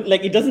I don't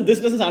like it. This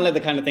doesn't sound like the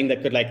kind of thing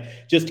that could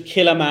like just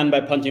kill a man by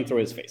punching through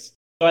his face.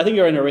 So I think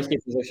you're in a risky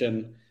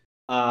position,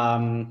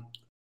 and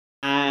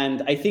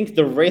I think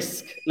the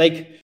risk,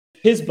 like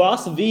his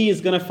boss V, is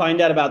gonna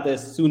find out about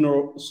this sooner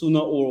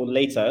or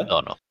later.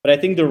 Oh no! But I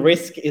think the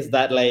risk is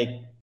that like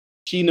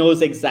she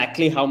knows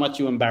exactly how much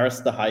you embarrass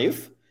the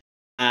hive,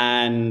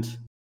 and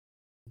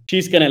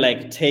she's gonna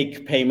like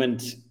take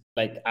payment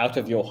like out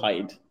of your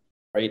hide,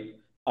 right?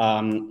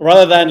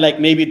 Rather than like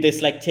maybe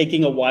this like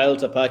taking a while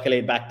to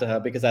percolate back to her,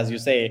 because as you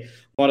say,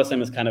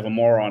 Morrison is kind of a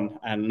moron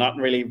and not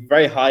really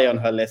very high on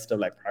her list of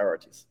like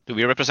priorities. Do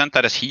we represent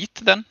that as heat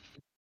then?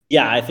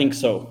 Yeah, I think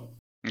so.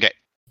 Okay.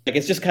 Like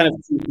it's just kind of.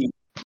 In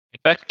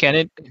fact, can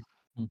it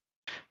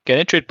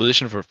trade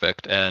position for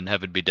effect and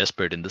have it be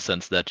desperate in the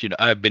sense that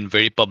I've been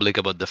very public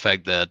about the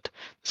fact that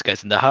this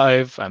guy's in the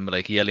hive. I'm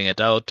like yelling it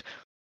out.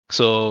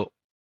 So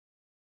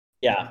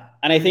yeah,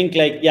 and I think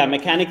like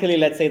mechanically,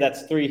 let's say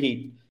that's 3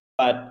 heat,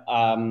 but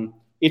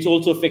it's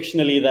also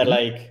fictionally that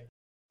like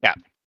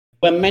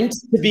we're meant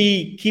to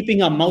be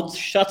keeping our mouths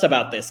shut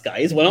about this,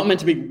 guys. We're not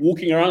meant to be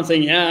walking around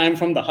saying, "Yeah, I'm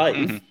from the hive."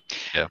 Mm-hmm.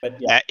 Yeah. But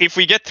if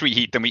we get 3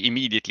 heat, then we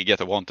immediately get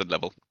a wanted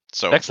level.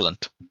 So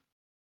excellent.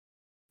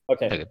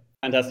 Okay.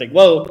 Fantastic.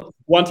 Well,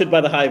 wanted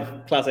by the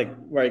hive. Classic.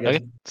 Very good.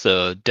 Okay.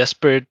 So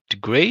desperate,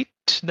 great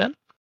then.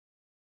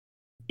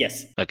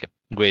 Yes. Okay.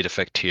 Great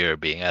effect here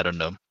being I don't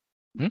know.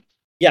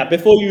 Yeah.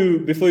 Before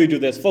you do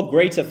this, for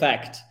great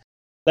effect,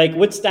 like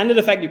with standard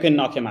effect, you can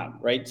knock him out,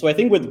 right? So I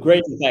think with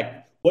great effect,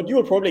 what you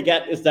will probably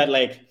get is that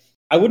like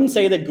I wouldn't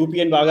say that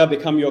Goopy and Baga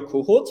become your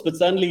cohorts, but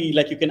certainly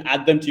like you can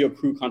add them to your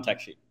crew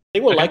contact sheet. They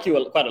will like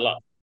you quite a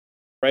lot,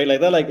 right? Like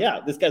they're like, yeah,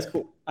 this guy's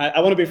cool.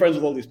 I want to be friends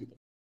with all these people.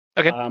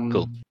 Okay,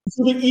 cool. This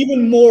will be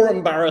even more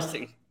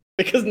embarrassing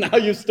because now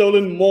you've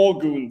stolen more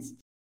goons.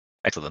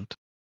 Excellent.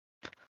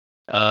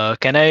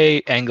 Can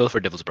I angle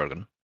for Devil's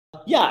Bargain?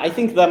 Yeah, I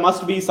think there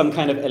must be some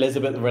kind of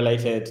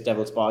Elizabeth-related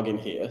Devil's Bargain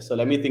here. So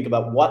let me think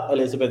about what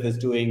Elizabeth is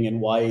doing and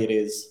why it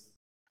is.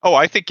 Oh,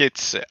 I think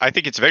it's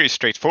very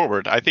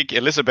straightforward. I think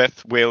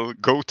Elizabeth will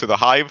go to the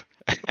hive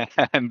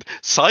and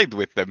side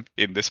with them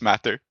in this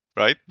matter,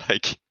 right?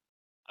 Like,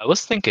 I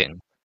was thinking,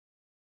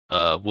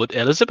 would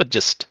Elizabeth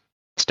just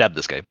stab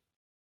this guy?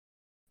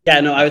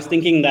 Yeah, no, I was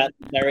thinking that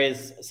there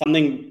is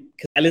something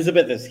because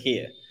Elizabeth is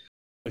here,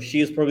 so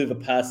she is probably the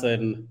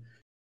person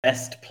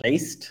best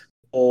placed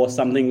or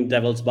something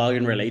Devil's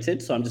Bargain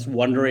related. So I'm just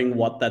wondering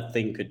what that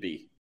thing could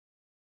be.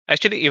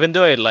 Actually, even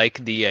though I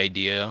like the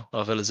idea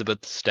of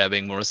Elizabeth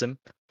stabbing Morrison,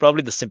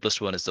 probably the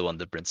simplest one is the one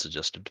that Brent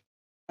suggested.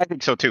 I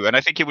think so too, and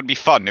I think it would be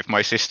fun if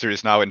my sister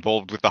is now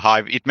involved with the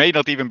hive. It may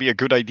not even be a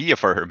good idea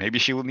for her. Maybe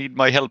she will need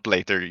my help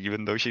later,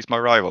 even though she's my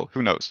rival.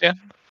 Who knows? Yeah.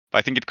 But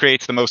I think it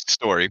creates the most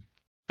story.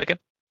 Okay.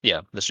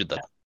 Yeah, let's do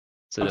that.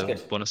 So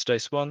good. bonus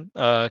dice 1.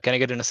 Can I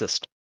get an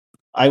assist?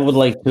 I would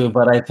like to,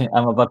 but I think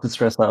I'm about to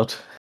stress out.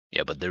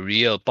 Yeah, but the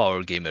real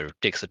power gamer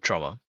takes a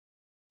trauma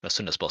as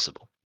soon as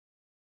possible.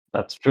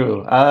 That's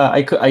true.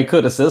 I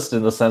could assist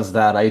in the sense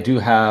that I do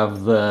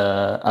have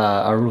the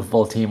a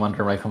Roofball team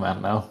under my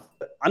command now.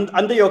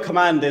 Under your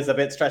command is a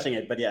bit stretching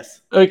it, but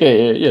yes.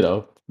 Okay,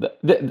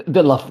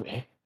 they love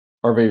me,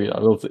 or maybe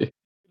not. We'll see.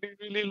 They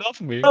really love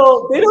me.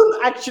 No, they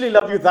don't actually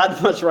love you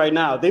that much right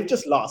now. They've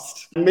just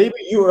lost. Maybe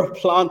you were a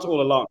plant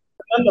all along.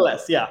 But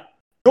nonetheless, yeah,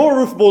 your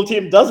Roofball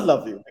team does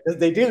love you because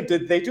they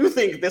do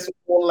think this was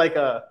all like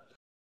a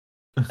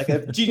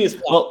genius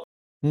plan.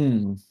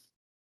 Well,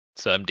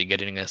 So I'm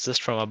getting an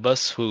assist from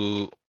Abbas,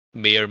 who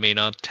may or may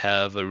not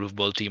have a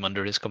Roofball team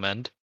under his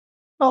command.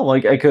 well,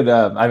 like I could,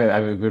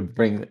 I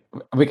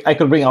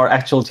could bring our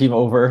actual team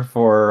over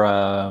for.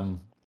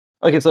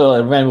 Okay,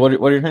 so man, what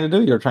are you trying to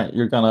do? You're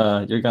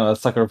gonna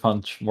sucker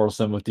punch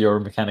Morrison with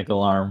your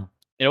mechanical arm.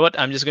 You know what?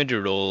 I'm just going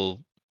to roll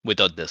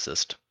without the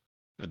assist,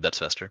 if that's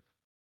faster.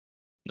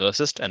 No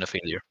assist and a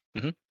failure.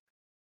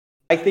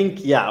 I think,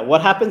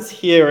 what happens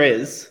here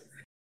is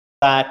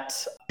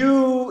that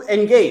you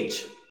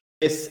engage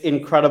this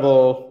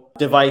incredible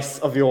device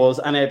of yours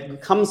and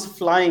it comes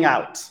flying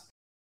out.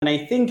 And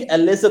I think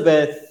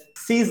Elizabeth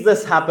sees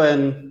this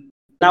happen,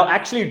 now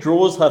actually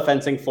draws her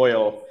fencing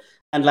foil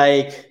and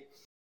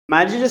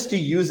manages to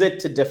use it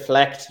to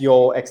deflect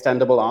your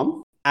extendable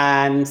arm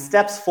and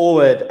steps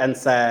forward and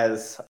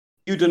says,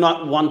 "You do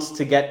not want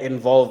to get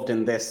involved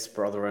in this,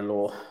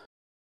 brother-in-law.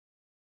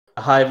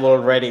 I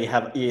already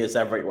have ears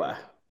everywhere."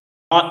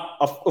 Not,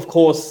 of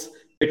course,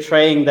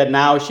 betraying that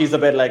now she's a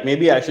bit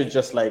maybe I should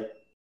just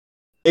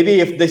maybe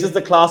if this is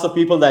the class of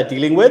people they're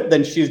dealing with,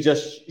 then she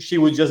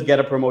would just get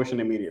a promotion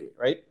immediately,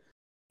 right?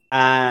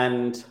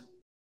 And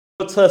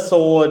puts her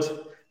sword,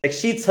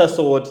 sheaths her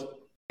sword,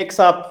 picks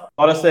up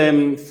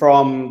Odyssey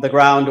from the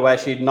ground where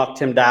she'd knocked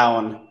him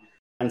down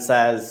and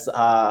says,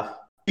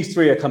 "These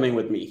three are coming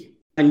with me,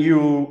 and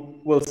you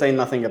will say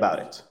nothing about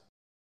it."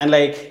 And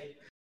I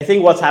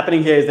think what's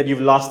happening here is that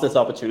you've lost this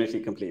opportunity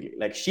completely.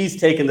 She's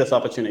taken this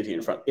opportunity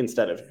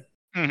instead of you.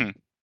 Mm-hmm.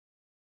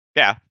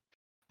 Yeah.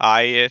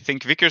 I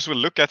think Vickers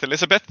will look at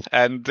Elizabeth,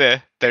 and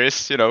there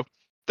is,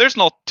 there's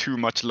not too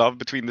much love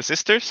between the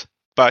sisters,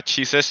 but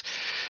she says,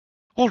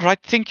 "All right,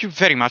 thank you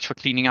very much for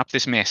cleaning up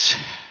this mess.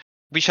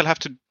 We shall have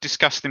to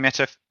discuss the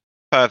matter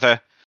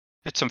further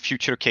at some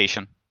future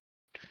occasion.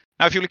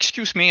 Now, if you'll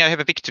excuse me, I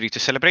have a victory to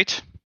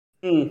celebrate."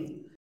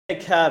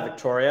 Take care,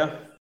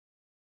 Victoria.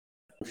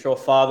 I'm sure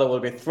Father will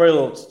be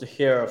thrilled to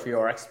hear of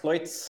your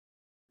exploits.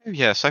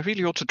 Yes, I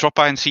really ought to drop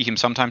by and see him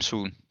sometime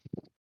soon.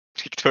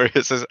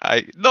 Victoria says,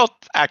 "I not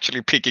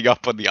actually picking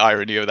up on the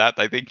irony of that,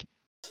 I think."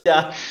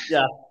 Yeah.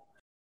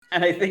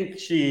 And I think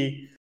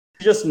she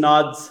just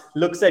nods,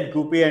 looks at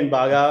Goopy and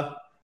Baga,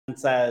 and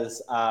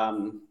says,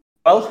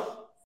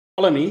 "Well,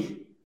 follow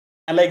me."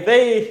 And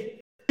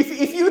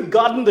if you had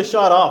gotten the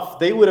shot off,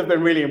 they would have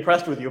been really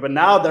impressed with you. But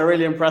now they're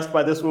really impressed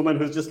by this woman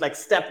who's just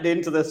stepped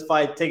into this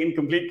fight, taken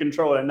complete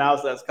control, and now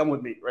says, "Come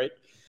with me," right?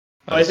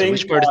 So I think,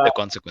 which part is the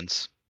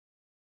consequence?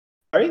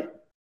 Sorry?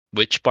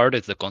 Which part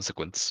is the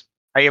consequence?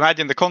 I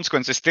imagine the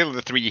consequence is still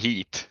the 3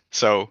 heat.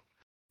 So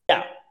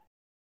yeah,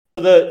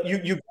 so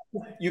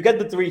you get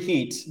the 3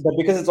 heat, but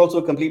because it's also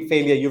a complete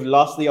failure, you've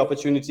lost the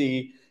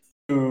opportunity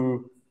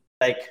to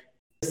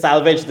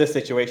salvage this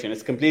situation.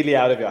 It's completely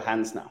out of your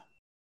hands now.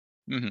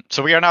 Mm-hmm.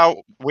 So we are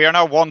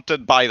now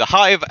wanted by the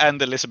Hive,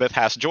 and Elizabeth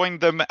has joined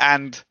them,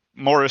 and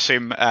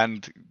Morrisim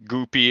and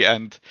Goopy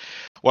and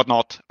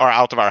whatnot are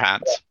out of our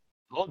hands.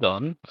 Hold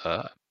on.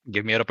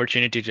 Give me an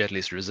opportunity to at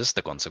least resist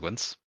the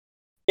consequence.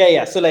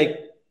 Yeah. So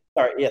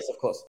sorry. Yes, of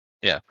course.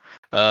 Yeah.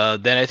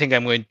 Then I think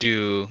I'm going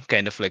to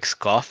kind of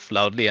scoff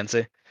loudly and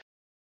say,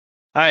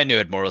 "I knew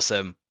it,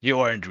 Morosem. You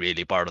aren't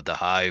really part of the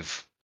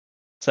Hive."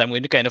 So I'm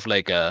going to kind of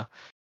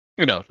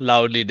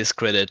loudly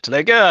discredit,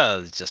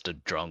 it's just a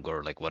drunk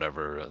or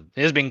whatever.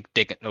 He's being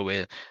taken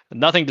away.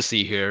 Nothing to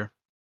see here.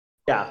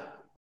 Yeah,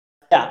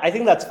 I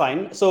think that's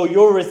fine. So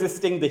you're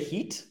resisting the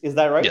heat, is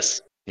that right?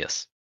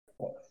 Yes.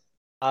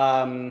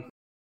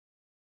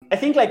 I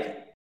think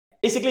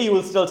basically you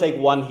will still take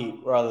 1 heat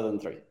rather than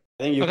 3.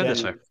 I think you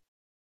can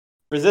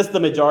resist the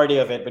majority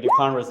of it, but you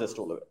can't resist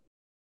all of it.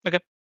 Okay.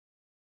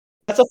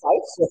 That's a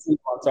 5, so that's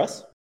 1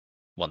 stress.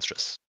 1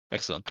 stress.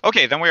 Excellent.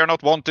 Okay, then we are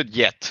not wanted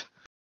yet.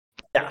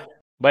 Yeah.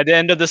 By the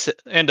end of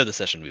the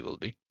session, we will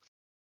be.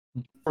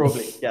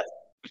 Probably, yes.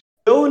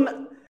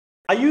 Joan,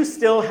 are you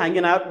still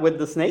hanging out with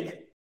the snake?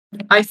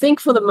 I think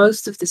for the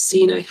most of the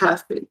scene I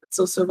have been. That's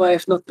also why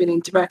I've not been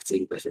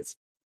interacting with it.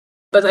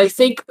 But I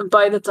think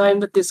by the time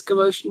that this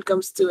commotion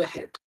comes to a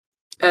head,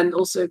 and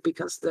also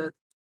because the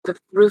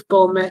roof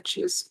ball match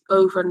is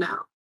over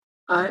now,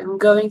 I'm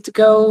going to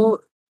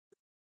go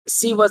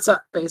see what's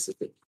up,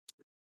 basically.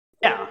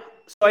 Yeah.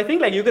 So I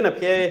think you can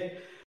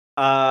appear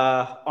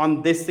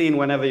on this scene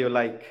whenever you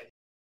like.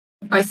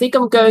 I think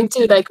I'm going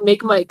to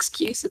make my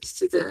excuses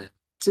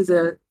to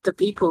the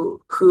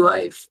people who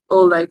I've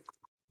all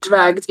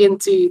dragged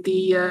into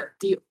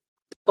the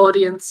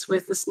audience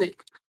with the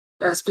snake,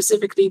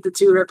 specifically the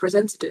 2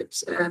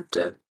 representatives, and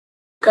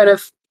kind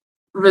of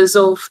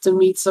resolve to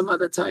meet some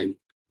other time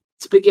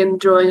to begin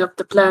drawing up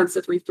the plans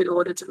that we've been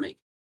ordered to make.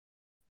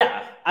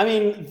 Yeah, I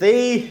mean,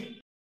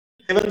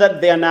 given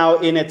that they are now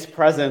in its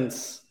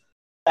presence,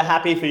 they're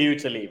happy for you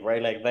to leave,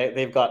 right?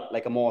 They've got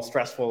a more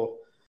stressful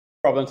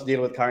problem to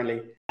deal with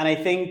currently. And I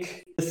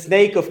think the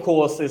snake, of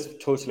course, is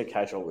totally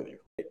casual with you.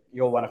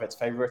 You're one of its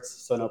favorites,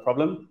 so no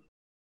problem.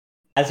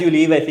 As you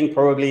leave, I think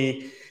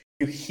probably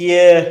you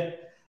hear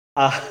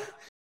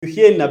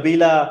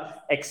Nabila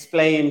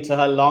explain to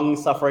her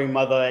long-suffering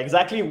mother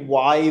exactly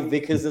why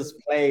Vickers'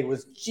 play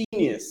was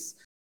genius,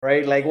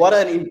 right? What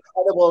an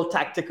incredible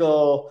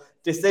tactical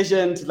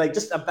decision to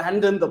just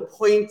abandon the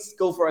points,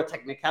 go for a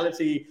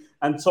technicality,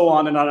 and so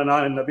on and on and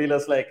on. And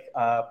Nabila's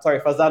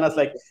Fazana's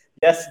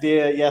 "Yes,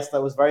 dear, yes,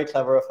 that was very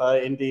clever of her,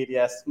 indeed,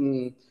 yes."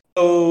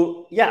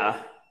 So,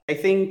 yeah, I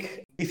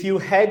think if you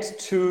head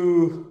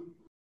to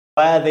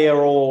where they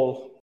are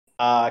all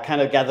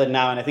kind of gathered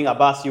now, and I think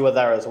Abbas, you were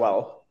there as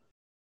well,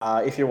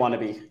 if you want to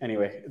be.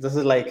 Anyway, this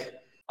is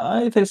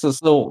I think so.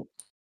 So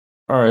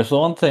All right. So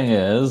one thing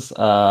is,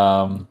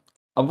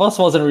 Abbas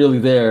wasn't really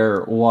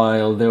there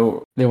while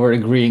they were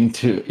agreeing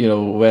to,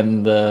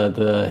 when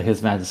the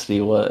His Majesty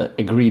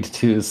agreed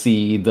to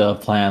see the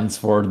plans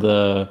for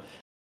the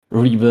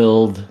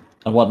rebuild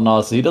and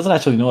whatnot. So he doesn't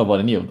actually know about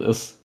any of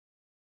this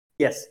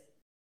Yes.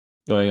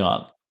 going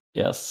on.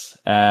 Yes,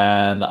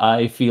 and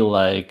I feel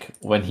like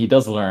when he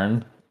does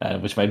learn,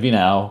 which might be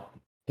now,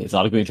 he's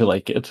not going to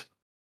like it.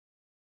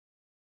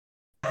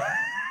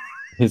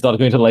 He's not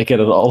going to like it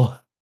at all.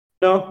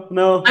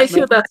 No. I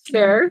feel that's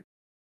fair.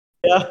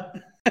 Yeah.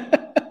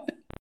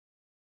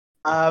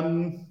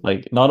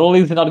 Like, not only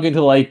is he not going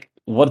to like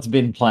what's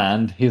been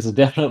planned, he's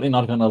definitely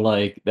not going to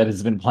like that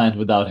it's been planned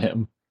without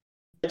him.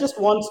 I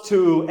just want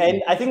to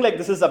end. I think like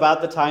this is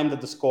about the time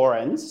that the score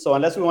ends. So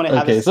unless we want to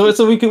have Okay, so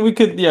we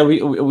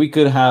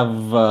could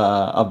have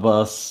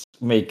Abbas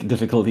make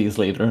difficulties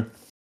later.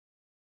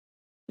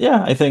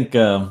 Yeah, I think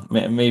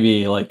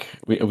maybe like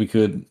we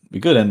could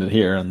end it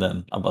here, and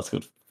then Abbas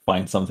could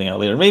find something out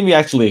later. Maybe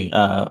actually,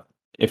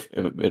 if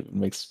it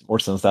makes more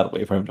sense that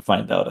way for him to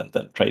find out and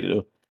then try to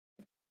do.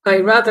 I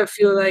rather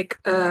feel like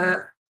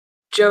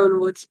Joan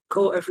would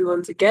call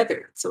everyone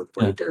together at some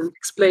point and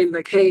explain,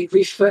 like, "Hey,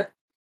 we've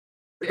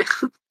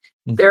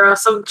there are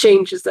some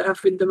changes that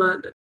have been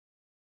demanded."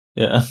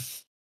 Yeah.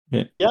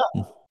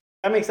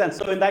 That makes sense.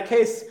 So in that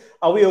case,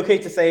 are we okay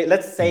to say?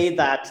 Let's say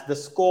that the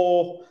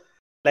score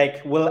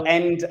will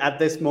end at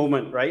this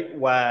moment, right,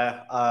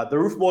 where the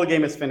roof ball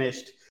game is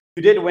finished.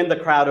 You did win the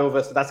crowd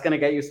over, so that's going to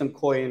get you some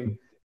coin.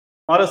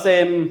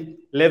 Otosim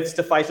lives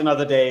to fight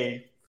another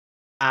day,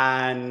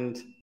 and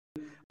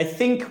I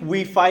think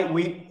we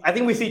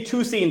see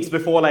two scenes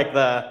before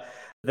the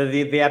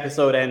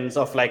episode ends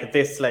of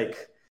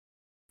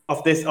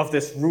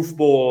this roof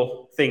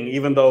ball thing.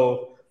 Even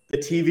though the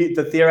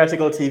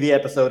theoretical TV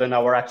episode and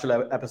our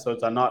actual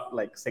episodes are not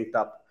synced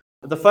up.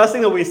 The first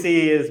thing that we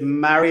see is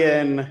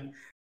Marion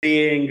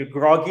being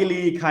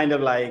groggily kind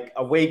of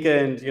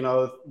awakened,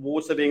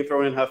 water being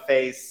thrown in her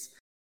face.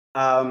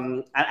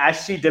 And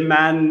as she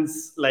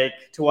demands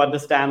to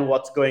understand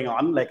what's going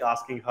on,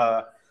 asking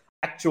her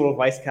actual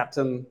vice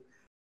captain,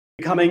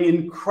 becoming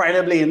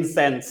incredibly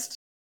incensed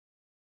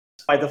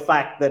by the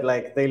fact that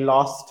they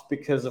lost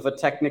because of a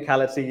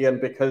technicality and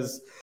because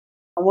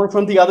someone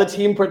from the other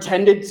team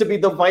pretended to be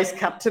the vice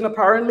captain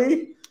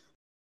apparently.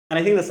 And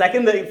I think the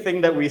second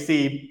thing that we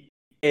see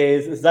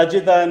is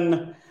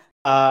Zajidan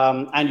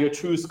and your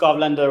true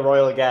Skavlander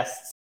royal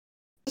guests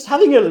just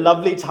having a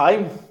lovely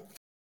time.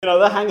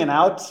 They're hanging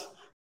out.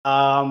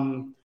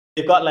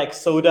 They've got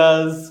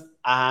sodas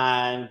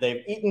and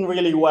they've eaten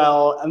really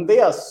well, and they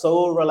are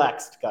so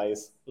relaxed,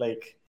 guys.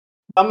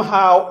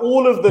 Somehow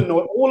all of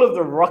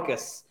the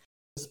ruckus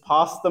just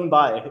passed them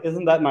by.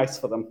 Isn't that nice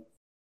for them?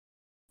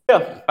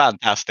 Yeah.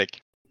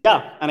 Fantastic.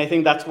 Yeah, and I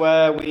think that's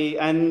where we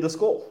end the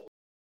score.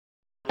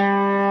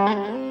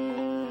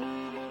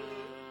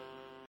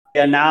 We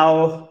are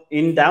now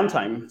in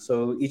downtime,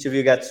 so each of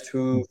you gets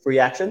 2 free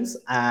actions.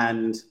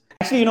 And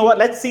actually, you know what?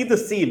 Let's see the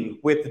scene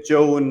with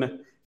Joan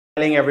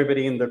telling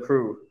everybody in the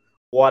crew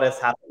what has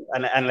happened,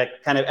 and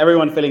kind of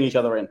everyone filling each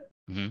other in.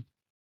 Mm-hmm.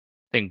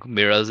 I think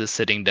Miraz is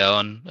sitting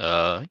down,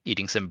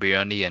 eating some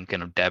biryani and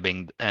kind of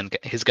dabbing, and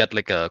he's got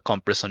a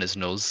compress on his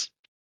nose.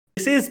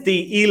 This is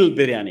the eel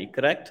biryani,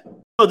 correct?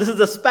 No, this is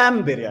the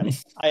spam biryani.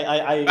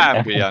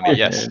 Spam biryani,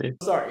 yes.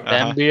 Sorry.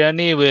 Spam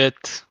biryani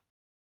with,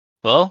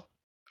 well,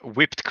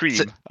 whipped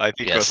cream, I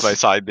think yes. was my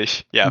side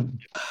dish. Yeah.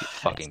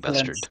 Fucking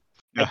bastard.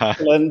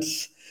 Excellent.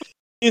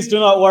 Please do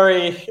not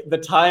worry. The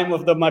time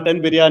of the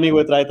mutton biryani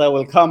with raita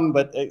will come,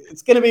 but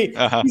it's going to be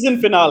season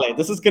finale.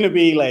 This is going to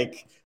be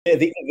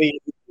the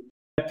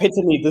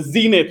epitome, the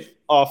zenith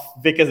of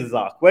Vickers'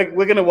 arc. We're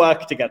going to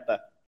work to get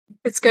there.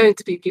 It's going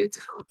to be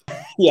beautiful.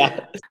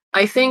 Yeah.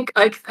 I think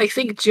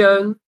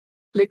Joan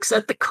looks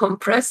at the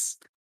compress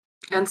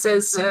and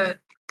says,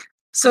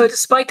 "So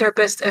despite our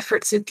best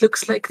efforts, it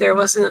looks like there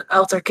was an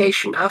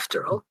altercation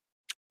after all."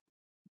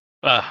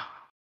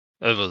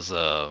 It was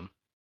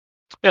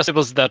yes, it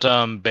was that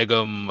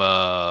Begum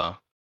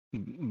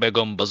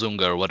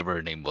Bazunga or whatever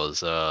her name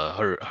was.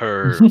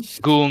 Her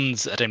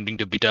goons attempting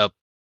to beat up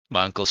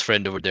my uncle's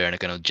friend over there, and a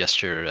kind of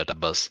gesture at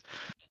Abbas.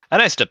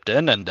 And I stepped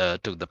in and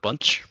took the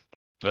punch.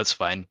 That's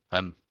fine.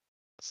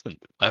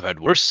 I've had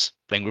worse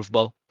playing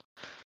roofball.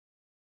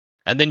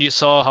 And then you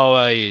saw how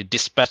I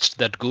dispatched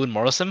that goon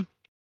Morrison.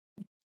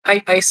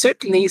 I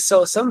certainly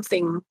saw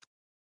something.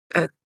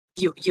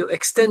 You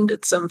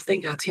extended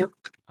something at him.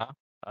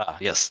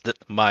 Yes,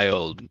 my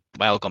old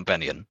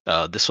companion.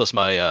 This was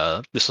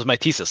my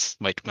thesis,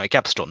 my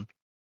capstone.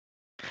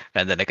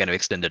 And then I kind of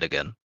extended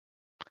again.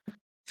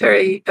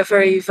 A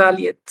very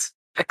valiant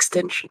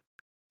extension.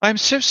 I'm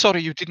so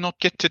sorry you did not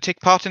get to take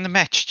part in the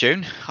match,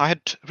 Joan. I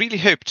had really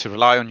hoped to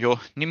rely on your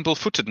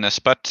nimble-footedness,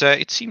 but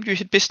it seemed you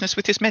had business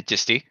with His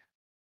Majesty.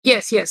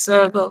 Yes.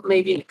 Well,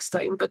 maybe next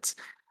time, but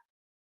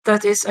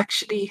that is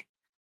actually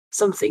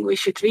something we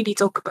should really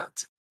talk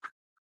about.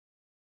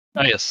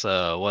 Yes,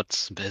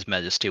 what's His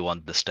Majesty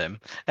want this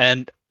time?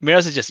 And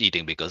Miraz is just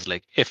eating because,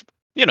 if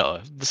You know,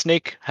 if the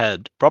snake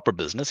had proper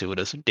business, he would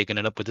have taken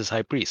it up with his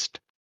high priest.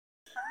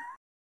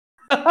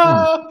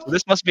 So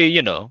this must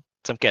be,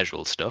 some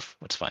casual stuff.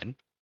 That's fine.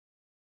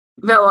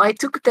 Well, I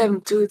took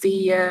them to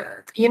the,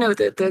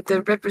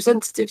 the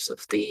representatives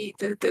of the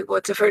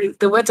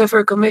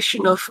whatever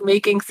commission of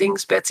making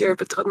things better,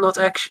 but not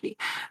actually.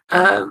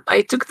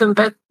 I took them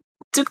to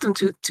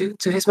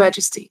His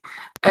Majesty,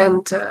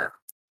 and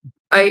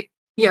but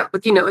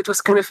it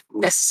was kind of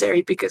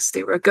necessary because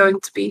they were going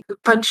to be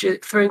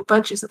throwing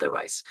punches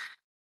otherwise.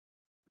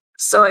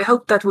 So I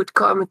hoped that would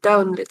calm it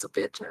down a little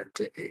bit,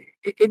 and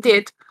it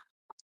did.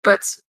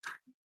 But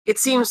it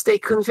seems they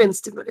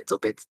convinced him a little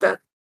bit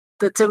that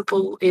the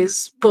temple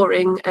is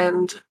boring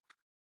and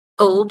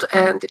old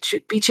and it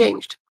should be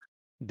changed.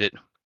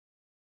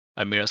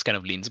 Amiras kind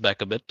of leans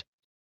back a bit.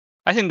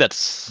 I think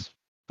that's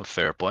a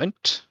fair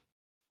point.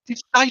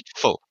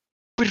 Delightful.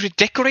 We're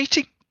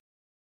redecorating.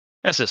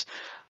 Yes.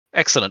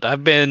 Excellent.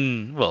 I've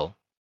been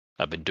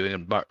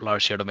doing a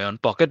large share of my own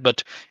pocket,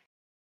 but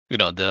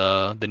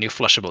the new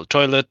flushable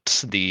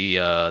toilets, the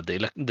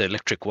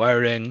electric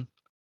wiring.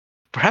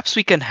 Perhaps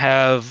we can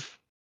have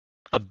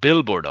a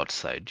billboard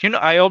outside.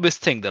 I always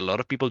think that a lot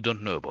of people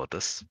don't know about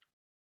this.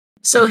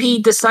 So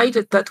he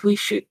decided that we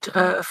should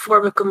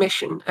form a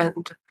commission,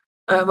 and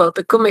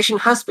the commission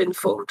has been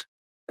formed.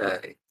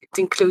 It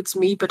includes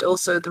me, but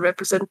also the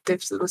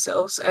representatives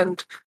themselves,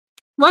 and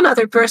one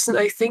other person.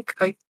 I think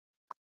I'm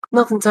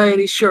not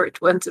entirely sure.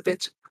 It was a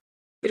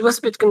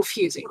bit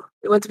confusing.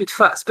 It went a bit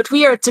fast, but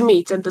we are to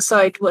meet and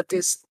decide what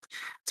is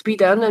to be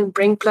done and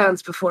bring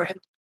plans before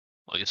him.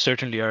 Well, you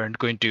certainly aren't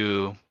going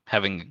to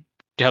have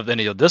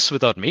any of this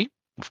without me,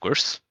 of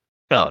course.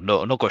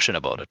 No question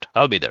about it.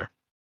 I'll be there.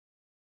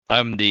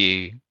 I'm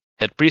the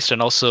head priest,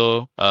 and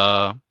also,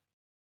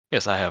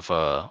 yes, I have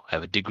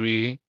a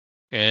degree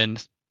in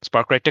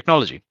Sparkrite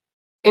technology.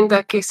 In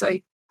that case,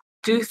 I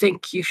do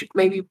think you should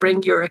maybe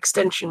bring your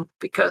extension,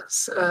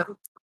 because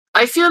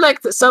I feel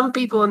like that some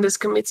people on this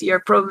committee are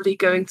probably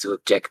going to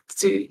object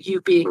to you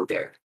being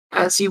there,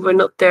 as you were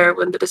not there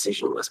when the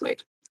decision was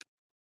made.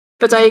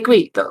 But I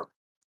agree, though,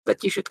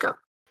 that you should come.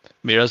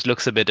 Miraz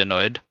looks a bit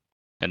annoyed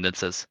and then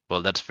says,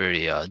 well, that's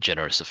very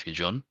generous of you,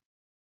 John.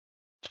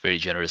 It's very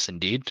generous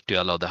indeed to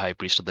allow the high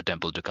priest of the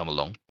temple to come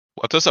along.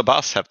 What does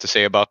Abbas have to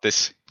say about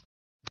this?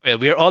 Well,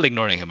 we're all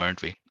ignoring him,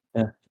 aren't we?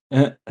 Yeah.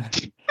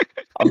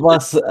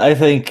 Abbas, I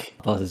think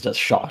Abbas is just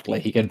shocked.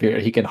 Like he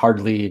can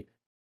hardly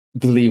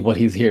believe what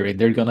he's hearing.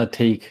 They're gonna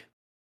take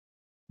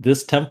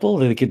this temple.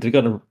 They're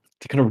gonna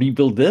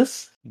rebuild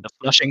this. The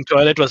flushing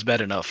toilet was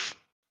bad enough.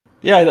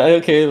 Yeah,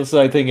 okay. So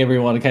I think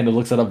everyone kind of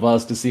looks at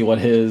Abbas to see what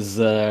his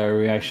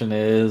reaction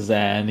is,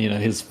 and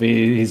his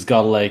face. He's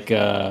got like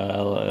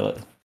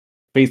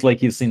face like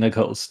he's seen a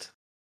ghost.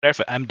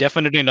 Perfect. I'm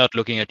definitely not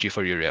looking at you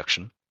for your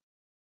reaction.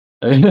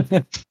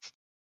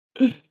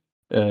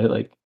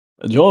 Like,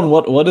 John,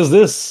 what is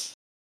this?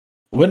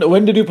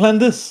 When did you plan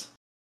this?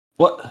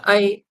 What?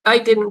 I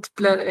didn't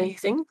plan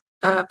anything,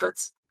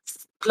 but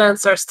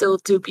plans are still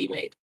to be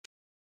made.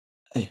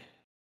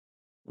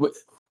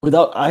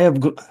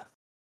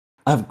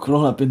 I've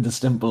grown up in this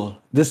temple.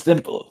 This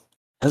temple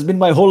has been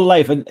my whole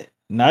life, and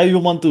now you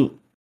want to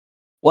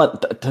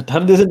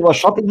turn this into a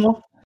shopping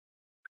mall?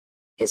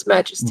 His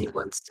Majesty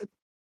wants to.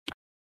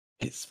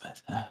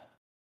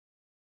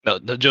 No,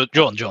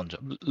 John,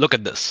 look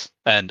at this.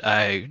 And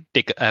I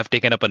have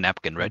taken up a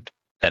napkin, right?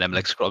 And I'm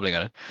like scrolling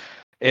on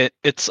it.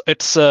 It's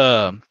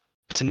a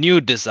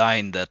new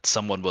design that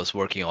someone was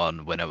working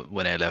on when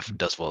I left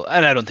Dustfall,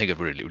 and I don't think it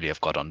really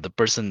have caught on. The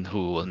person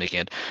who was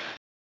making it,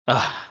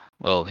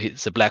 well,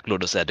 he's a Black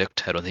Lotus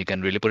addict. I don't think he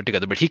can really put it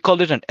together, but he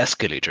called it an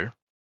escalator.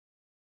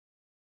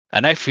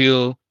 And I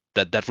feel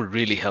that would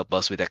really help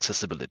us with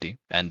accessibility.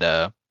 And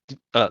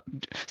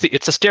see,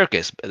 it's a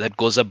staircase that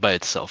goes up by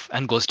itself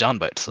and goes down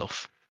by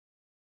itself.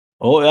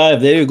 Oh yeah,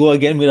 there you go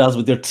again, Miraz,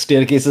 with your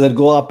staircases that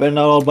go up and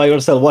down all by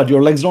yourself. What,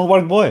 your legs don't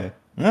work, boy?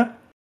 Huh?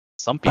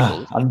 Some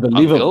people,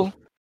 unbelievable.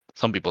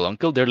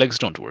 Uncle, their legs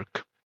don't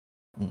work.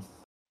 And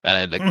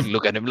I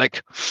look at him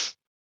like,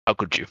 how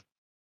could you?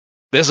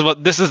 This is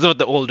what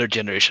the older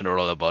generation are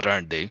all about,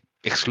 aren't they?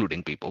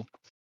 Excluding people.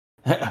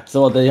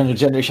 So what the younger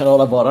generation are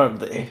all about, aren't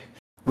they?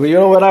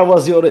 Well, when I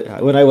was your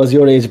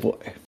age, boy,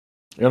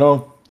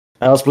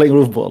 I was playing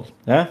roof ball.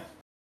 Yeah,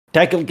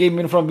 tackle came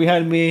in from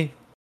behind me,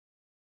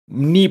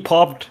 knee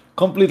popped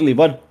completely.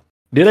 But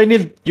did I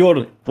need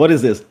your what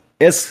is this?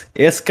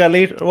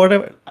 Escalate or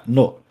whatever?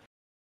 No.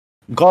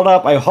 Got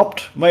up, I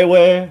hopped my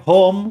way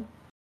home.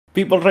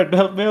 People tried to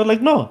help me. I was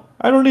like, no,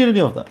 I don't need any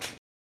of that.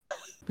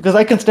 Because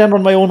I can stand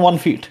on my own 1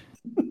 foot.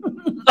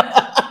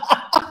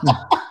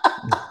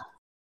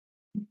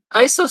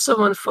 I saw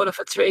someone fall off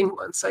a train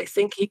once. I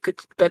think he could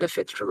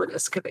benefit from an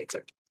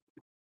escalator.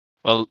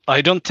 Well,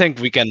 I don't think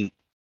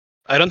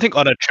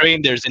on a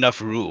train there's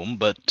enough room,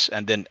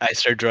 and then I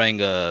start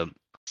drawing a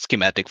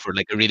schematic for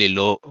a really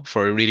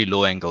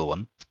low angle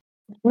one.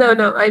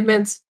 No, I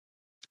meant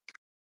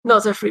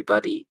not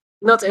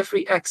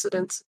every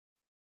accident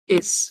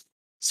is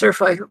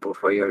survivable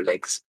for your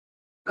legs.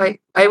 I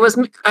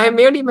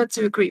merely meant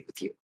to agree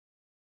with you.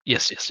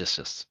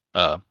 Yes.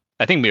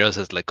 I think Miraz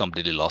has like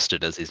completely lost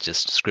it as he's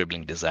just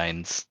scribbling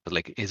designs.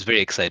 Like he's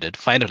very excited.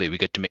 Finally, we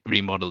get to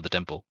remodel the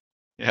temple.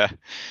 Yeah.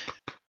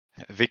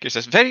 Vicar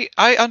says,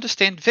 I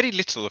understand very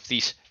little of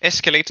these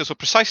escalators or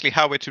precisely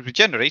how we're to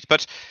regenerate,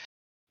 but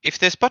if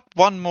there's but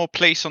one more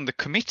place on the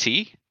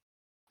committee,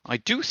 I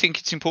do think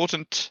it's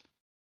important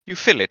you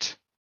fill it,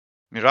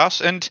 Miraz.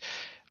 And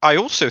I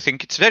also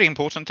think it's very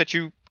important that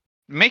you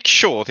make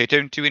sure they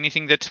don't do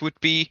anything that would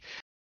be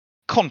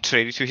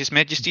contrary to His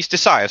Majesty's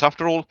desires.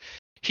 After all,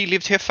 he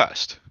lived here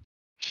first.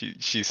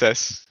 She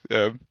says,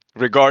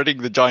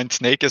 regarding the giant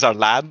snake as our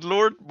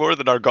landlord more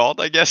than our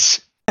god, I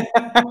guess.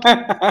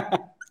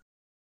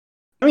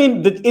 I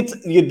mean,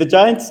 the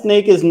giant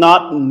snake is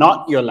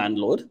not your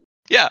landlord.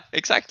 Yeah,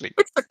 exactly.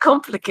 It's a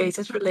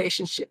complicated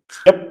relationship.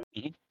 Yep.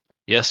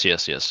 Yes.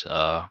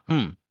 I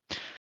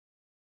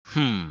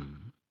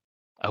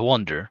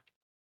wonder.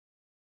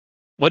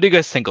 What do you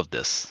guys think of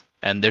this?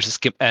 And there's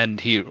a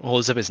and he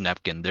holds up his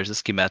napkin. There's a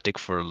schematic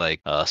for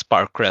like a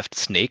Sparkcraft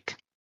snake,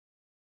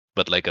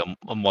 but like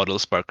a model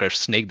Sparkcraft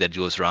snake that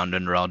goes round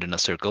and round in a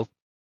circle.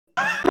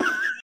 I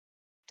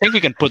think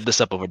we can put this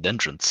up over the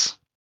entrance.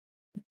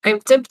 I'm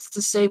tempted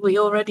to say we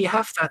already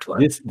have that one.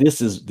 This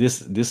is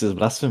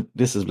blasphemy.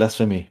 This is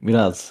blasphemy,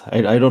 Miraz.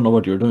 I don't know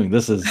what you're doing.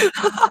 This is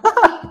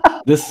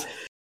this.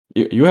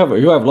 You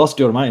have lost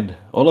your mind,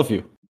 all of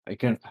you. I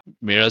can't.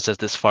 Miraz has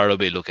this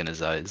faraway look in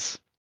his eyes.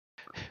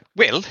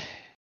 Well,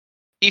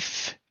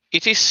 if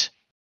it is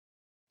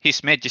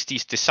His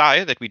Majesty's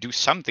desire that we do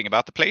something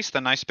about the place,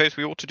 then I suppose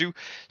we ought to do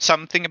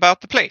something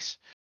about the place.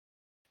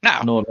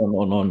 Now, No.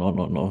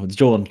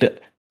 Joan,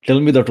 tell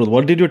me the truth.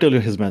 What did you tell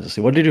His Majesty?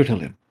 What did you tell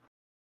him?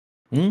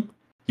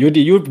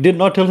 You did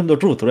not tell him the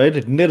truth, right?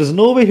 There is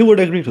no way he would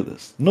agree to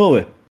this. No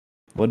way.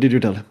 What did you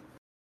tell him?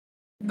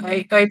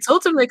 I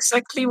told him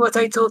exactly what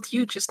I told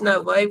you just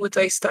now. Why would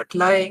I start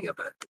lying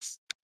about this?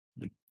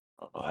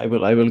 I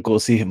will go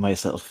see him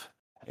myself.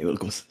 I will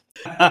go.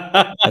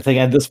 I think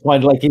at this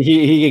point, like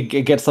he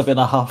gets up in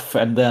a huff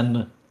and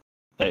then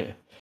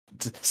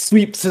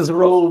sweeps his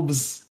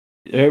robes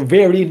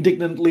very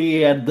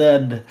indignantly and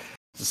then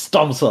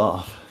stomps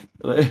off.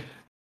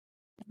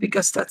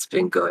 Because that's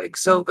been going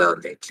so well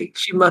lately.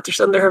 She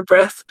mutters under her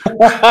breath.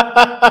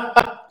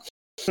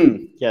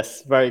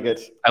 Yes, very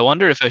good. I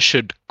wonder if I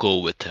should go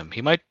with him.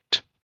 He might.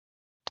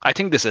 I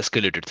think this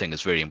escalator thing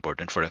is very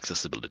important for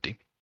accessibility,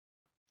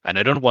 and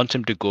I don't want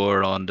him to go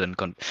around and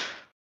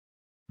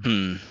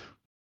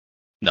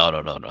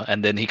No.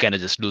 And then he kind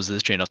of just loses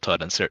his train of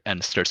thought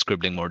and starts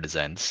scribbling more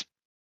designs.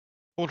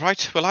 all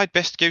right, well, I'd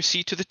best go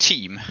see to the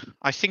team.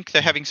 I think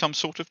they're having some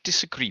sort of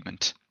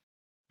disagreement,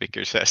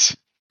 Vicar says.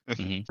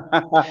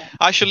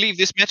 I shall leave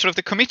this matter of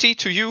the committee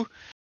to you,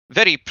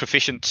 very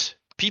proficient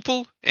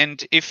people,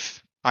 and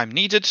if I'm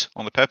needed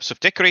on the purpose of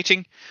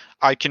decorating,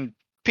 I can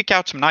pick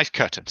out some nice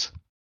curtains.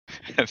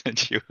 And then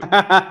you...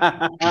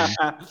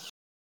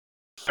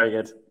 Very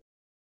good.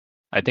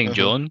 I think,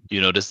 Joan,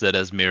 you notice that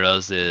as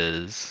Miraz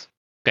is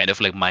kind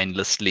of like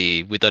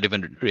mindlessly, without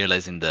even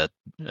realizing that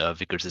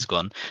Vickers is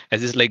gone,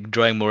 as he's like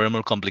drawing more and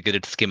more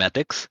complicated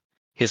schematics,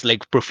 he's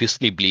like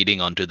profusely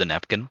bleeding onto the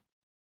napkin.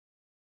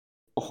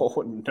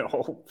 Oh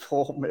no,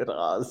 poor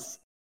Miraz.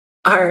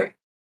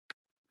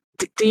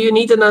 Do you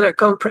need another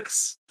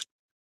compress?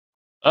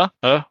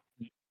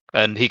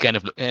 And he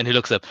he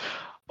looks up.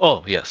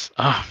 Oh yes.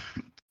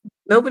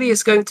 Nobody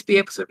is going to be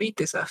able to read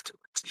this afterwards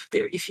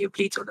if you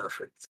bleed all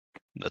over it.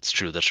 That's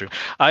true.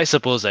 I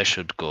suppose I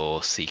should go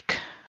seek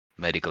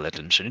medical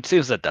attention. It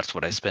seems that that's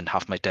what I spend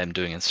half my time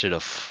doing instead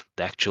of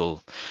the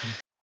actual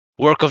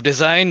work of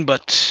design,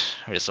 but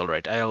it's all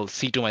right. I'll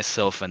see to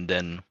myself and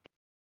then...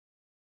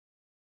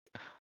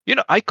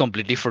 I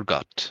completely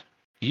forgot.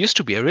 You used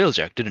to be a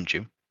railjack, didn't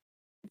you?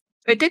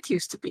 I did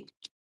used to be.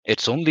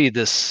 It's only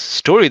this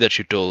story that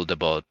you told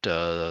about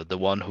the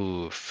one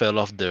who fell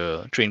off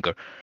the train car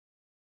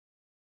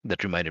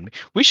that reminded me.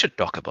 We should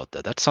talk about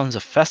that. That sounds a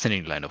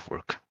fascinating line of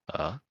work,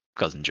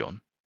 Cousin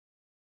Joan.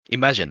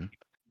 Imagine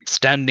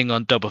standing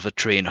on top of a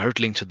train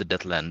hurtling through the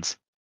Deathlands.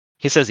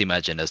 He says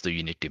imagine as though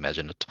you need to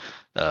imagine it.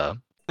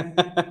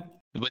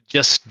 With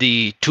just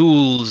the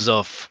tools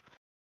of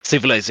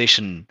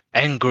civilization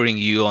anchoring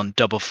you on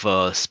top of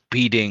a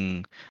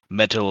speeding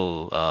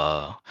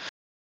metal.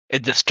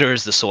 It just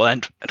stirs the soul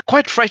and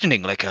quite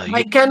frightening. I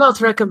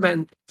cannot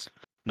recommend it.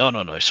 No,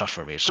 it's not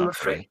for me. It's not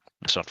for me.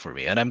 It's not for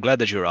me. And I'm glad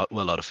that you're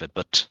well out of it.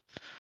 But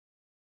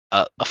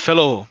a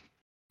fellow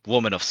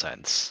woman of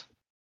science.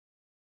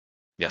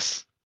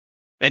 Yes.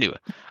 Anyway.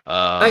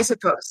 I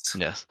suppose.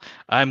 Yes.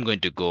 I'm going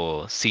to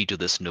go see to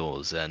this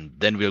nose, and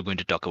then we're going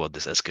to talk about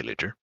this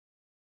escalator.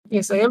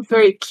 Yes, I am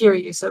very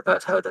curious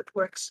about how that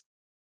works.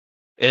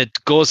 It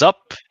goes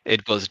up,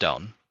 it goes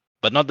down,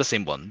 but not the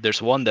same one.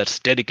 There's one that's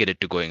dedicated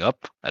to going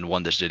up and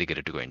one that's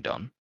dedicated to going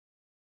down.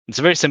 It's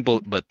a very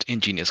simple but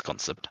ingenious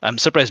concept. I'm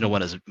surprised no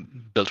one has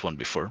built one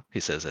before,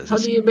 he says. How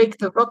do you make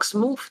the rocks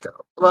move,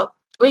 though? Well,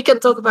 we can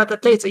talk about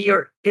that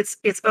later. It's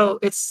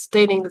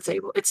staining the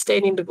table. It's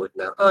staining the wood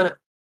now. Oh no.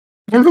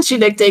 And then she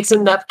takes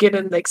a napkin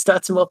and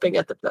starts mopping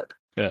at the blood.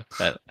 Yeah,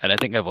 and I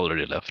think I've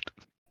already left.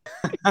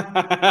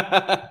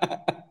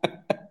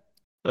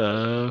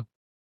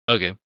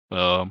 Okay.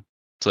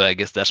 So I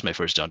guess that's my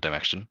first downtime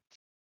action.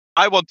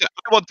 I want to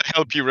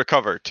help you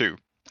recover too.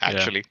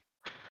 Actually,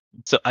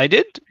 So I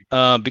did,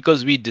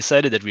 because we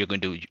decided that we were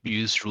going to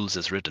use rules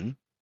as written.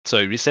 So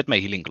I reset my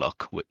healing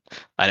clock,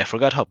 and I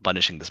forgot how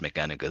punishing this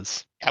mechanic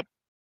is. Yep.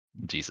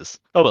 Jesus.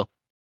 Oh well.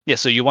 Yeah.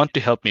 So you want to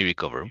help me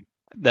recover?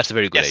 That's a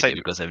very good Yes, I idea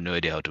do. because I have no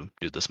idea how to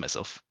do this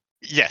myself.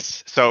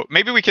 Yes. So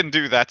maybe we can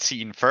do that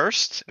scene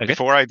first Okay.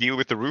 before I deal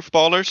with the roof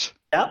ballers.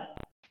 Yeah.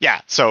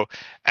 Yeah. So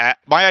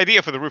my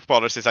idea for the roof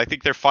ballers is I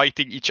think they're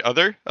fighting each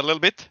other a little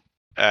bit.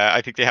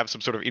 I think they have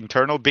some sort of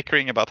internal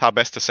bickering about how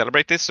best to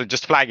celebrate this. So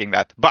just flagging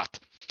that. But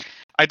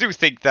I do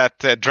think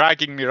that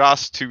dragging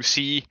Miraz to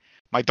see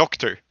my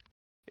doctor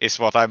is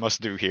what I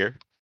must do here.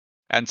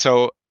 And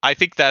so I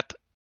think that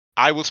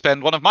I will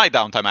spend one of my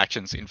downtime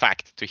actions, in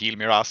fact, to heal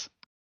Miraz.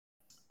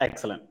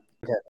 Excellent.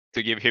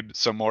 To give him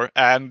some more.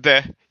 And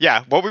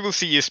yeah, what we will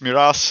see is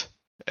Miraz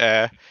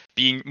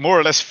being more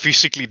or less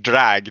physically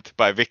dragged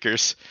by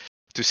Vickers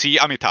to see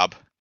Amitabh,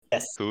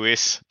 Yes. who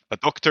is a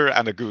doctor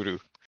and a guru.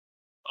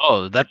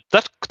 Oh, that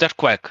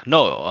quack.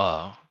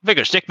 No,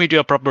 Vickers, take me to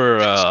a proper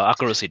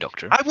accuracy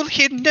doctor. I will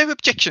hear no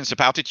objections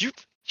about it.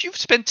 You've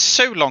spent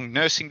so long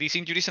nursing these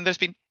injuries, and there's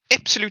been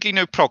absolutely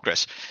no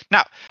progress.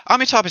 Now,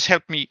 Amitabh has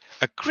helped me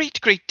a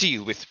great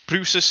deal with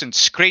bruises and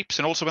scrapes,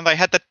 and also when I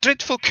had that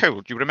dreadful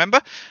cold, you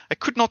remember? I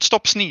could not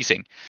stop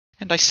sneezing,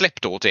 and I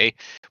slept all day.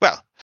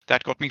 Well,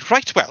 that got me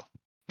right well.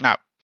 Now,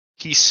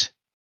 he's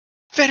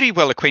very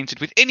well acquainted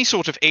with any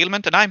sort of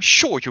ailment, and I'm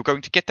sure you're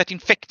going to get that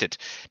infected.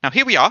 Now,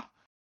 here we are,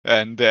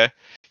 and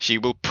she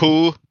will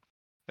pull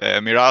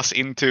Miraz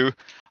into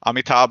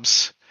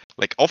Amitabh's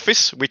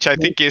office, which I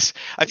think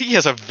he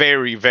has a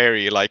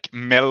very like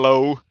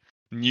mellow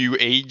new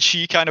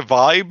agey kind of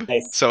vibe.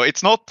 Nice. So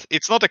it's not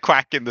a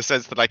quack in the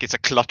sense that it's a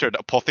cluttered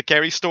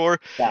apothecary store.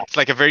 Yeah. It's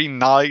like a very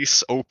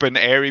nice open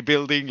airy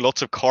building,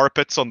 lots of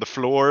carpets on the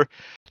floor,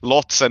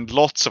 lots and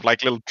lots of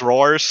little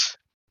drawers.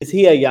 Is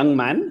he a young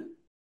man?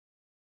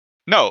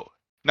 No,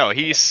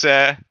 he's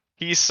a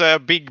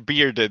big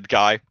bearded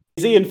guy.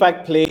 Is he in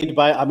fact played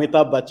by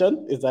Amitabh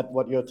Bachchan? Is that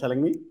what you're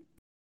telling me?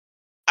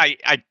 I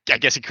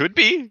guess it could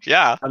be.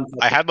 Yeah,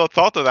 I had not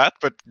thought of that,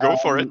 but go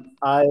for it.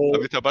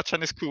 Amitabh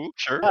Bachchan is cool,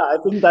 sure. Yeah, I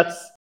think that's.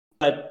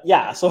 But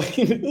yeah, so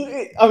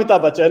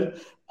Amitabh Bachchan,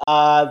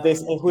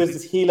 who is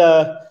this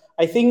healer?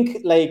 I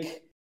think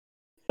the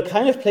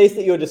kind of place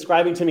that you're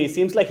describing to me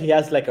seems like he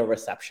has a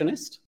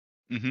receptionist.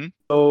 Mm-hmm.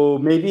 So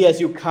maybe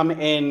as you come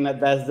in,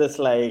 there's this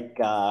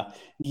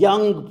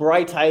young,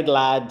 bright-eyed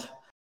lad,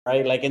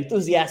 right?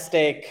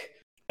 Enthusiastic,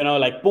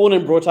 born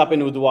and brought up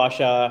in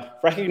Uduasha,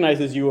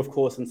 recognizes you, of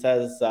course, and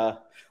says,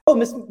 "Oh,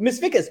 Miss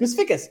Vickers,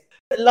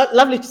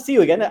 lovely to see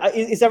you again.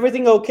 Is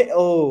everything okay?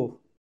 Oh,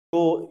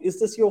 is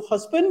this your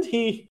husband?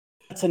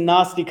 That's a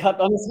nasty cut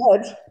on his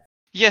head."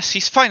 Yes,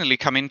 he's finally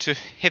come in to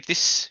have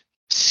this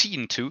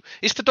seen to.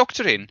 Is the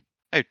doctor in?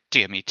 Oh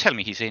dear me, tell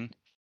me he's in.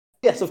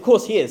 Yes, of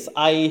course he is.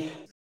 And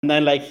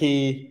then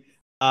he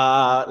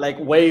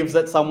waves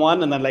at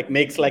someone and then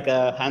makes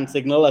a hand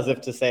signal as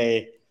if to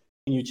say,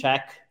 "Can you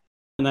check?"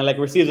 And then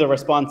receives a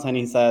response and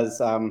he says,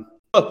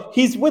 "Oh,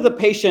 he's with a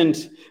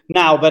patient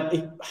now, but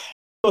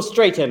go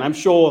straight in. I'm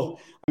sure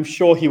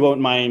he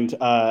won't mind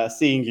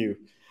seeing you."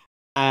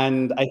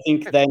 And I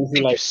think then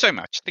he Thank you so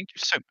much.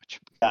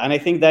 and I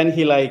think then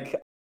he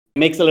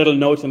makes a little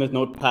note in his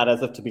notepad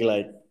as if to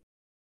be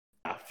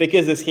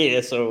Vickers is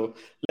here, so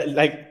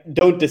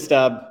don't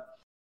disturb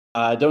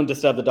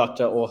the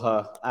doctor or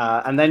her.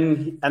 And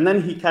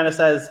then he kind of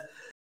says,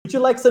 "Would you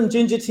like some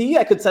ginger tea?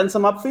 I could send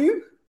some up for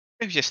you."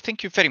 Oh yes,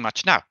 thank you very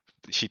much. Now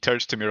she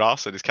turns to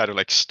Miraz and is kind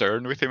of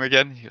stern with him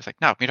again. He was like,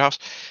 "Now, Miraz,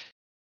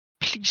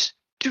 please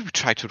do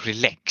try to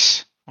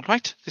relax. All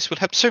right, this will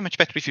help so much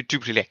better if you do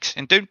relax,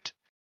 and don't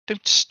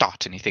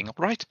start anything. All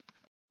right."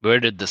 Where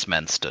did this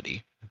man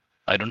study?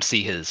 I don't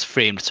see his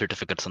framed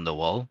certificates on the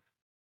wall.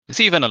 Is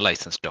he even a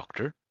licensed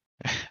doctor?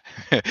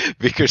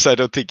 Vickers, I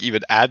don't think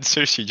even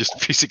answers. She just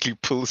physically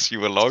pulls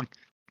you along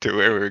to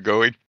where we're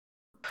going.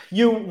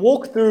 You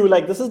walk through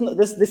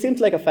this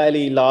seems like a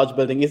fairly large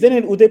building. Is it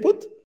in Udaipur?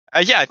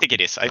 Yeah, I think it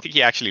is. I think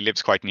he actually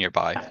lives quite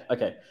nearby.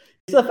 Okay,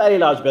 it's a fairly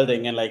large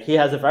building, and he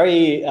has a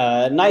very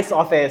nice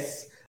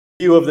office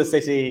view of the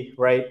city,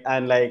 right?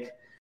 And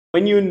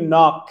when you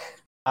knock,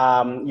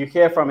 you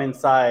hear from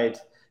inside.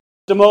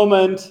 Just a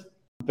moment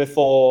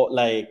before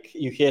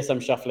you hear some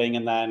shuffling,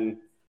 and then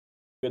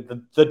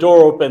the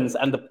door opens,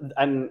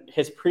 and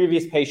his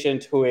previous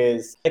patient, who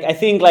is I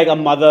think a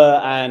mother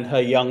and her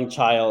young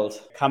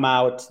child, come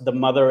out. The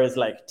mother is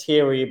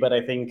teary, but I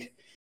think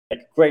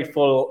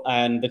grateful,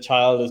 and the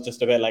child is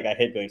just a bit I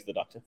hate going to the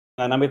doctor.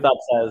 And Amitabh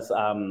says,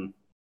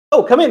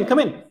 "Oh, come in."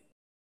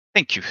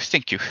 Thank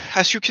you.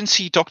 As you can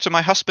see, doctor,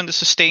 my husband has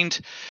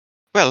sustained,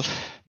 well,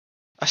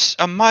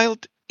 a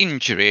mild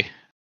injury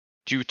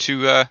due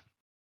to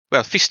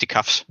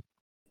fisticuffs.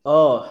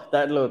 Oh,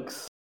 that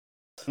looks.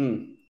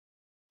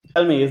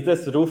 Tell me, is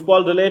this roof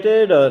ball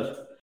related,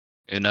 or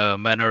In a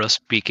manner of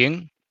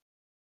speaking?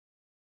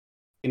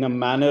 in a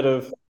manner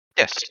of?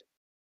 Yes.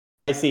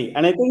 I see.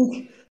 And I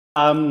think,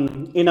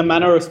 in a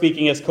manner of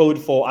speaking, as code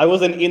for, I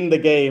wasn't in the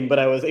game, but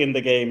I was in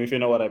the game, if you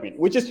know what I mean.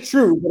 Which is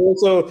true, but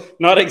also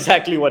not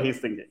exactly what he's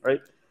thinking,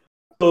 right?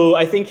 So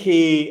I think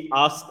he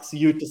asks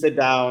you to sit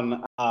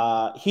down.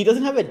 He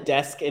doesn't have a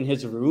desk in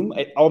his room,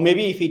 or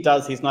maybe if he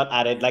does, he's not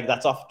at it. Like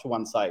that's off to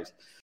one side.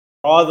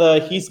 Rather,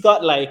 he's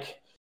got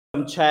like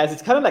some chairs.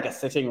 It's kind of like a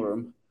sitting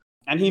room,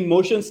 and he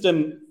motions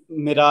to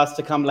Miraz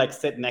to come like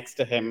sit next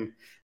to him.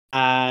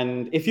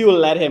 And if you will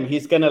let him,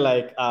 he's gonna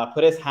like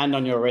put his hand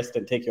on your wrist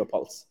and take your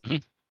pulse.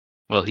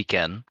 Well, he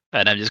can.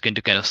 And I'm just going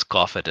to kind of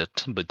scoff at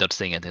it, but not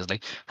saying anything. It's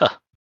like, huh,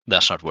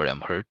 that's not where I'm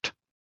hurt.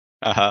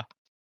 Uh-huh.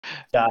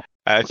 Yeah.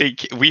 I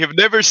think we have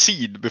never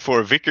seen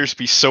before Vickers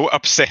be so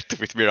upset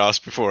with Miraz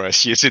before as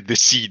she is in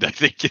this scene. I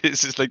think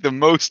this is like the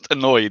most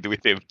annoyed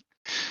with him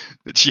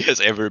that she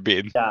has ever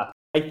been. Yeah.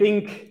 I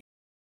think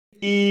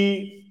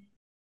he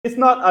is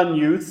not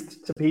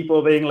unused to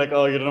people being like,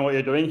 oh, you don't know what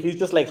you're doing. He's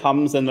just like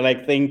hums and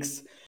like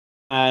thinks.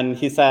 And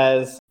he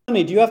says,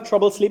 honey, do you have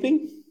trouble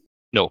sleeping?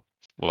 No.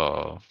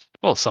 Well,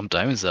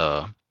 sometimes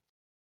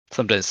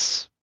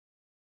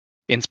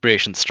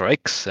inspiration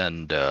strikes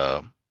and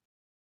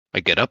I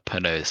get up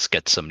and I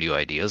sketch some new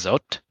ideas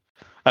out.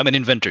 I'm an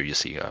inventor, you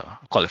see, a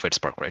qualified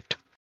spark, right?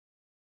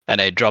 And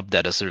I drop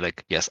that as sort of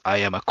like, yes, I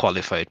am a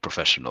qualified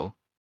professional,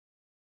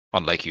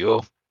 unlike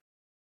you.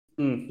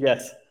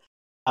 Yes.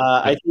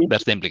 I think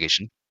That's the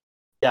implication.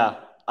 Yeah.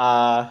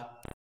 I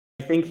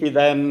think he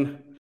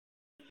then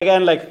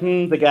again like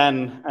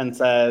again and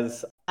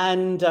says,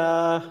 and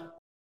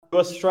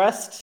you're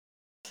stressed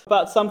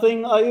about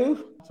something, are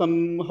you?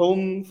 Some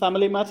home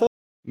family matter?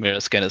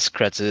 Miras kind of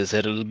scratches his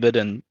head a little bit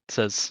and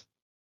says,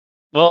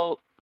 well,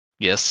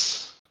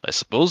 yes, I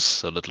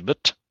suppose, a little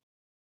bit.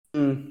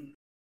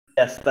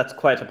 Yes, that's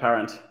quite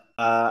apparent.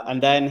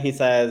 And then he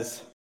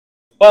says,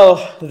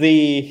 well,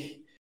 the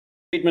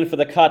treatment for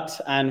the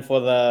cut and for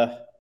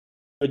the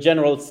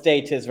general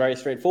state is very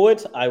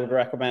straightforward. I would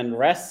recommend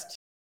rest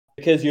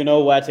because you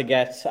know where to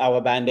get our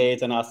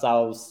band-aids and our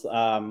salves.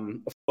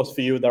 Of course,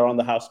 for you, they're on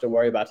the house. Don't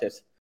worry about it.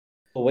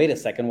 Oh, wait a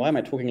second. Why am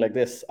I talking like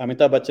this?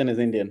 Amitabh Bachchan is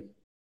Indian.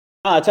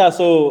 Acha,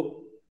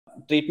 so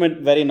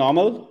treatment very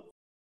normal.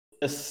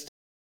 Just,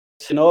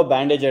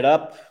 bandage it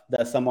up.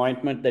 There's some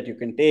ointment that you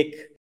can take.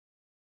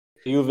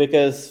 You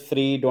Vickers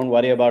free. Don't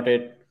worry about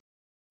it.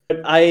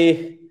 But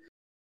I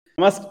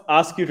must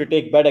ask you to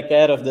take better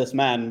care of this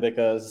man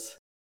because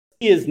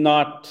he is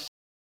not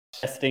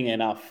resting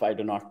enough, I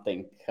do not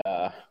think.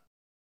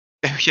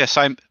 Oh, yes,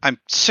 I'm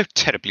so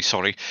terribly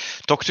sorry.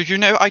 Doctor,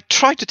 I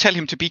tried to tell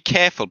him to be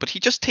careful, but he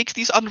just takes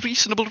these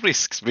unreasonable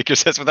risks,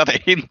 Vickers says without a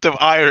hint of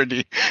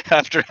irony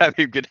after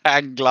having been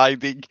hang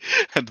gliding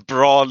and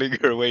brawling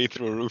her way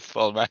through a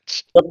roofball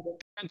match.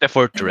 Can't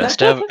afford to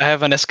rest. I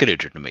have an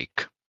escalator to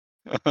make.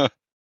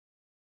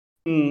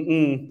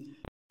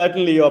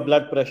 Certainly your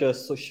blood pressure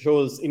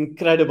shows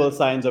incredible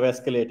signs of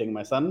escalating,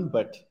 my son,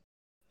 but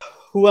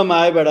who am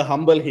I but a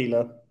humble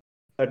healer?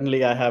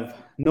 Certainly I have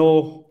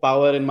no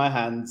power in my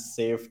hands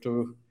save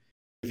to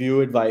give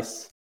you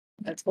advice.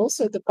 That's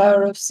also the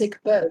power of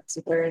sick birds,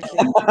 apparently.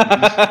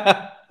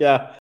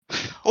 Yeah.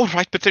 All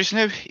right, but there's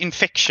no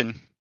infection.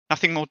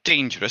 Nothing more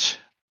dangerous.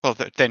 Well,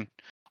 then,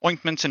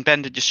 ointments and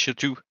bandages should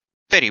do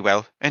very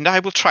well, and I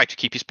will try to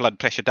keep his blood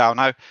pressure down.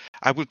 I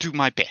will do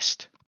my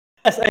best.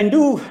 Yes, and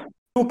do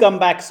come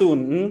back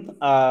soon.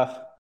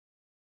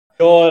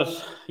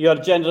 Your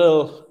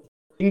general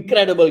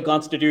incredible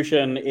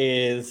constitution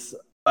is,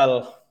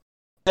 well,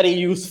 very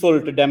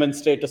useful to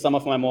demonstrate to some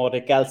of my more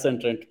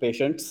recalcitrant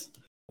patients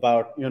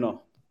about,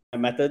 my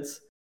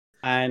methods.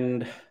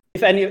 And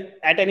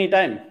at any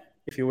time,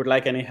 if you would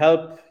like any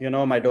help,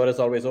 my door is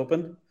always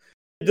open.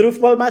 Did the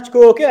roofball match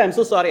go okay? I'm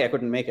so sorry I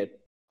couldn't make it.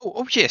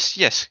 Oh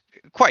yes.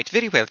 Quite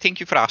very well. Thank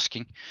you for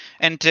asking.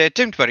 And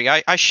don't worry,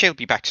 I shall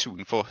be back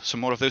soon for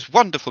some more of those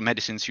wonderful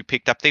medicines you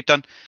picked up. They've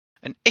done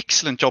an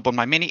excellent job on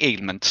my many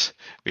ailments,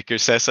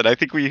 Vickers says, and I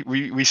think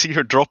we see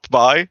her drop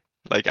by.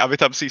 Like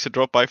Amitabh sees her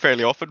drop by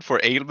fairly often for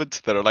ailments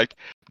that are like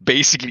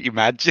basically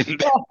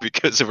imagined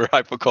because of her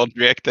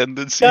hypochondriac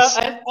tendencies.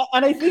 Yeah,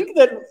 and I think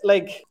that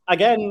like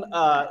again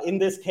in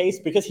this case,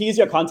 because he's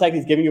your contact,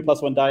 he's giving you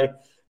 +1 die.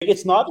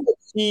 It's not that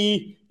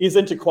he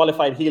isn't a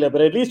qualified healer,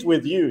 but at least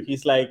with you,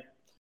 he's like,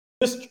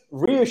 just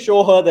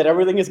reassure her that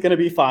everything is going to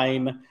be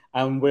fine,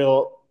 and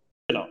we'll,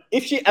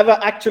 if she ever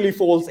actually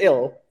falls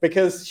ill,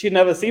 because she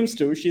never seems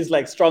to, she's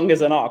like strong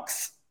as an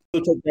ox.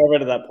 We'll take care of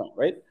it at that point,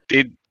 right?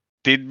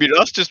 Did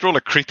Miraz just roll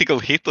a critical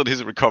hit on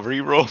his recovery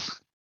roll?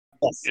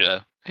 Yes. Yeah.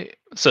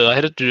 So I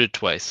had to do it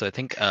twice. So I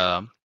think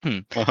I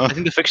think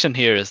the fiction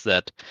here is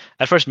that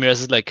at first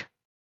Miraz is like,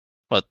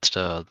 what?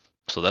 So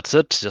that's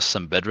it. Just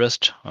some bed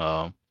rest.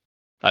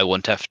 I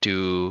won't have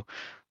to,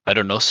 I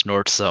don't know,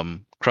 snort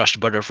some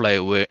crushed butterfly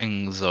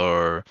wings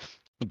or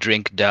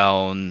drink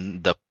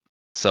down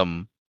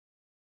some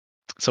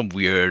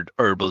weird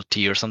herbal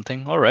tea or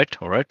something. All right,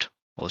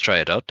 we'll try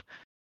it out.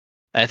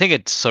 I think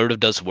it sort of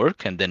does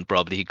work, and then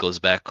probably he goes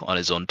back on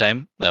his own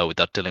time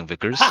without telling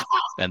Vickers,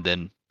 and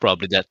then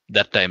probably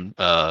that time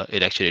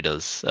it actually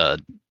does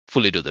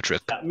fully do the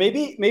trick. Yeah,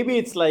 maybe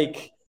it's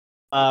like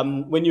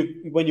when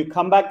you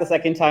come back the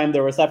second time,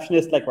 the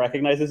receptionist like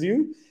recognizes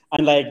you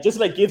and like just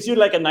like gives you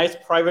like a nice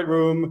private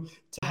room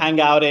to hang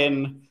out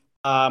in,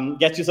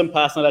 gets you some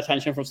personal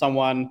attention from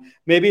someone,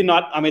 maybe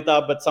not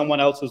Amitabh, but someone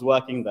else who's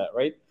working there,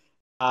 right?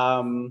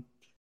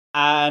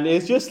 And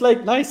it's just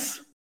like nice,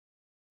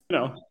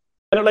 kind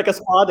of like a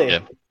spa day. Yeah,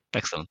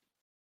 excellent.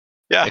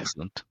 Yeah.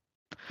 Excellent.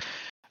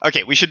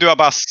 Okay, we should do our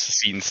bus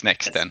scenes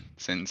next then,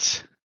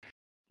 since.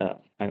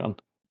 Hang on.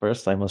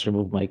 First, I must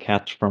remove my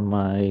cat from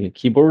my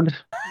keyboard.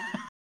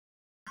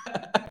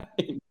 All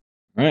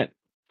right.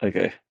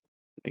 Okay.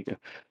 Thank you.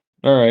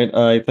 All right.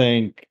 I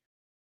think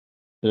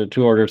there are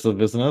 2 orders of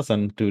business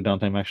and 2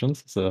 downtime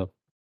actions, so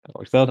that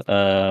works out.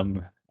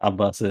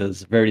 Abbas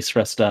is very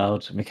stressed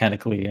out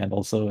mechanically and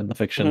also in the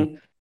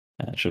fiction.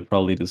 Should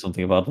probably do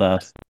something about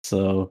that.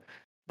 So,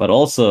 but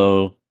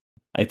also,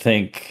 I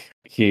think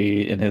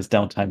he in his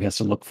downtime he has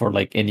to look for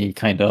like any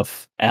kind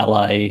of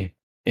ally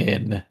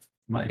in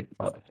my.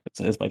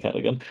 It's my cat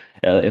again.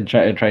 In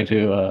trying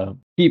to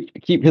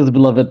keep his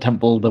beloved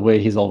temple the way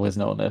he's always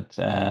known it,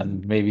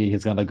 and maybe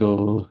he's gonna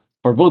go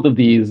for both of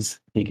these.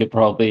 He could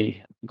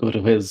probably go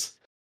to his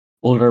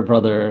older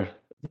brother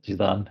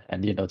Jidan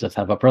and just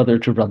have a brother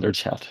to brother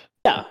chat.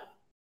 Yeah,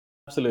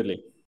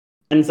 absolutely.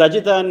 And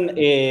Sajitan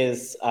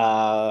is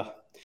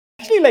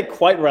actually like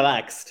quite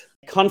relaxed,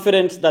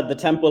 confident that the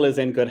temple is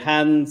in good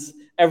hands.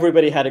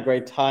 Everybody had a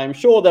great time.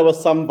 Sure, there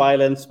was some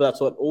violence, but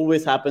that's what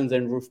always happens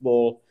in Roof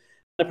Ball.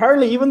 And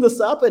apparently, even the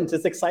serpent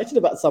is excited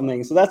about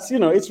something. So that's,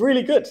 it's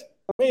really good.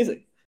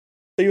 Amazing.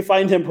 So you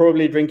find him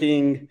probably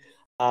drinking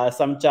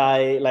some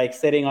chai, like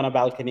sitting on a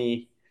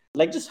balcony,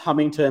 like just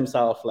humming to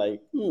himself,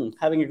 like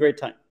having a great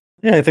time.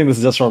 Yeah, I think this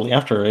is just shortly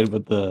after, right?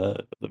 With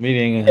the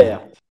meeting.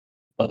 Yeah.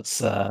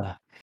 Buzz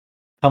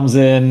comes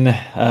in.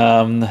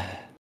 I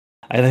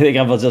think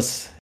I was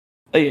just,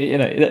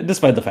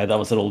 despite the fact that I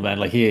was an old man,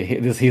 like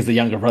he's the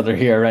younger brother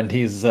here, and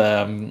he's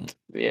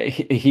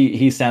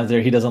he stands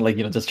there. He doesn't like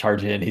just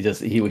charge in.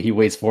 He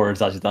waits for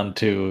Zajidan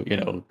to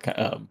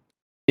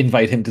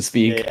invite him to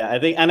speak. Yeah, I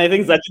think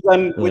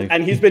Zajidan,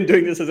 and he's been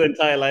doing this his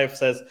entire life,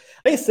 says,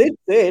 "Hey,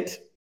 sit."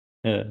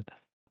 Yeah,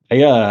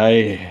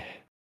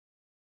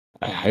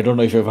 I don't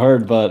know if you've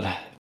heard, but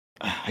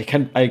I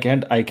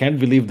can't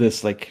believe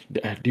this. Like,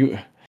 do you?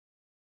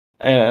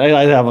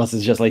 Amos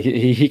is just like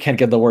he can't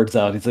get the words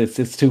out.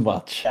 It's too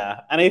much. Yeah,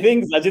 and I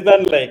think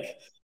Zajidan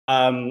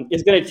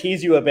is going to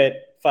tease you a bit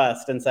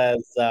first and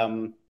says,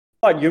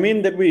 "What, you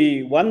mean that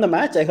we won the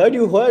match? I heard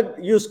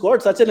you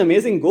scored such an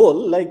amazing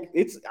goal. Like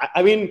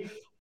I mean,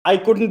 I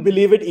couldn't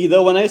believe it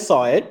either when I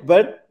saw it,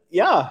 but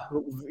yeah,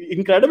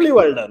 incredibly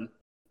well done."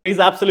 He's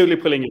absolutely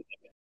pulling it.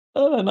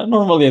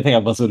 Normally, I think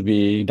Abbas would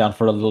be down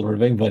for a little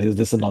ribbing, but is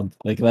this not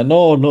like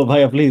no,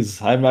 Bhaiya, please.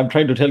 I'm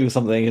trying to tell you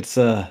something. It's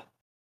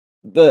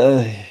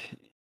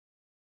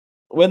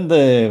when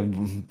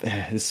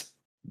this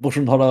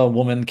Bushundhara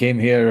woman came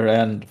here,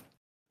 and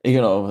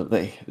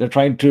they're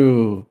trying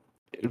to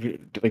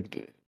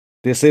like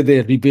they say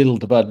they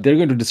rebuild, but they're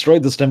going to destroy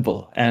this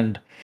temple, and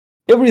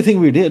everything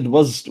we did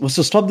was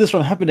to stop this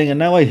from happening, and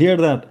now I hear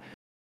that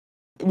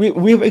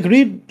we've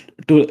agreed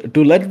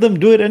to let them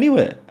do it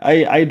anyway.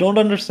 I don't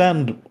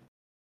understand,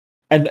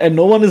 and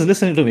no one is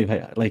listening to me,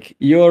 Bhaiya. Like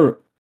you are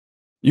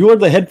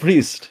the head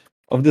priest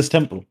of this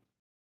temple.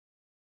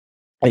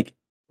 Like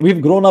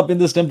we've grown up in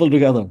this temple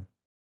together.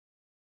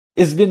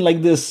 It's been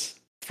like this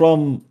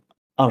from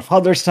our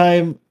father's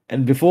time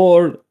and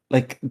before.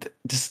 Like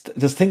just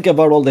think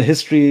about all the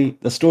history,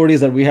 the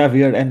stories that we have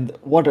here, and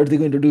what are they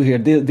going to do here?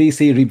 They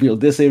say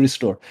rebuild, they say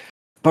restore,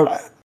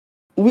 but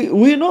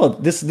we know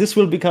this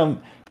will become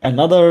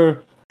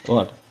another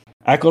what?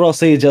 Akora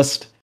say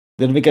just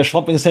they'll make a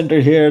shopping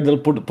center here. They'll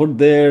put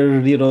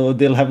their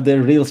they'll have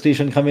their rail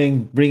station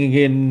coming, bringing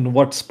in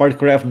what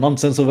Sparkcraft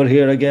nonsense over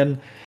here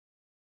again.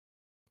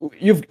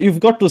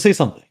 You've got to say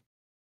something.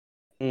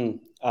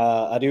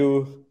 Are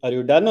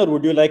you done, or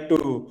would you like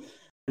to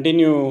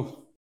continue?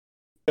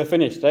 You're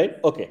finished, right?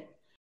 Okay.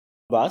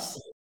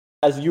 Bas,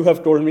 as you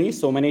have told me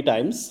so many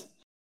times,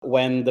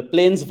 when the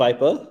plains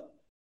viper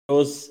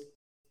grows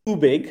too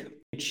big,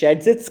 it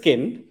sheds its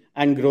skin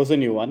and grows a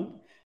new one,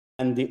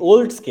 and the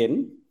old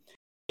skin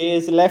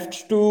is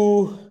left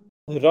to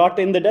rot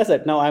in the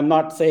desert. Now, I'm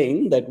not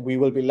saying that we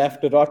will be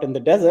left to rot in the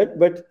desert,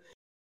 but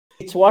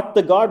it's what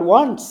the god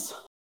wants.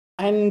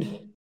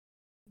 And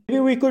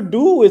maybe we could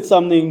do with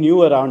something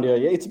new around here.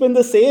 It's been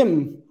the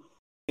same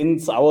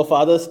since our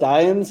father's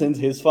time, since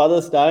his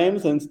father's time,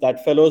 since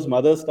that fellow's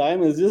mother's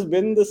time. It's just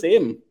been the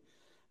same.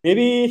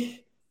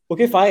 Maybe,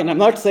 okay, fine. I'm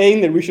not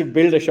saying that we should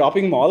build a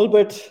shopping mall,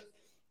 but,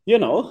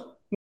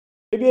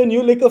 maybe a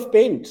new lick of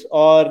paint,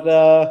 or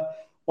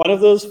one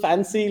of those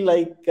fancy,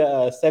 like,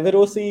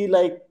 Severosi,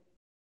 like,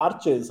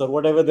 arches, or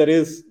whatever there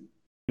is,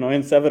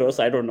 in Severos.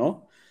 I don't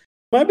know.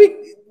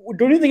 Maybe,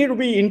 don't you think it would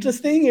be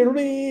interesting? It would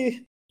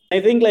be, I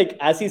think, like,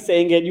 as he's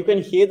saying it, you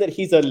can hear that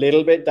he's a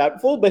little bit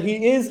doubtful, but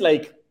he is,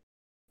 like,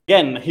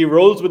 again, he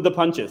rolls with the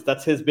punches.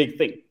 That's his big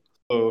thing.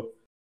 So,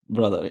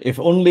 brother, if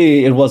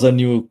only it was a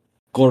new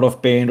coat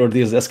of paint or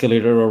this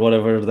escalator or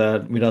whatever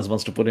that Miraz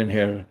wants to put in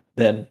here,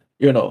 then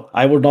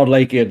I would not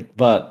like it,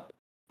 but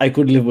I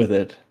could live with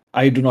it.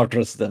 I do not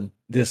trust them.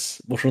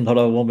 This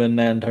Basundhara woman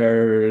and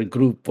her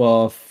group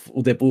of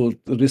Udaipur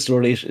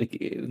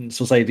Restoration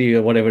Society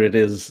or whatever it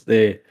is,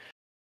 they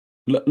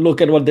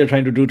look at what they're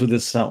trying to do to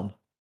this town.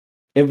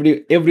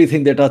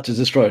 Everything they touch is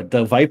destroyed.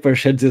 The viper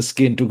sheds his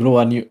skin to grow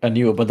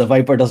anew, but the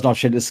viper does not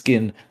shed his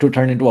skin to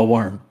turn into a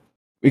worm.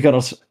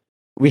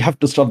 We have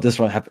to stop this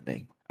from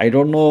happening. I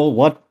don't know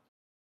what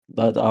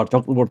our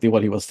Chakraborty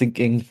what he was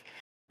thinking,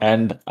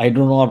 and I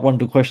do not want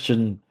to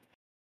question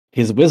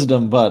his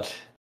wisdom, but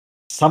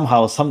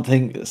somehow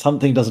something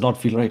does not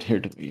feel right here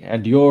to me.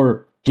 And he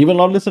will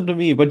not listen to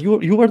me, but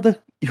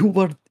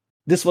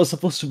this was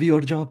supposed to be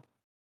your job.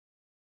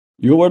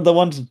 You were the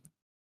one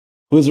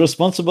who is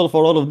responsible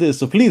for all of this.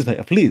 So please,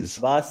 Bhaiya, please.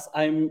 Boss,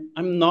 I'm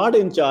not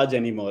in charge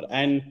anymore,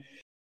 and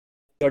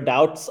your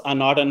doubts are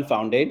not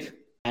unfounded.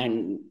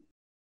 And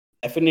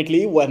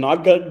definitely, we're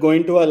not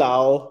going to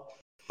allow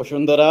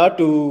Vasundhara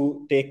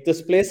to take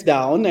this place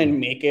down and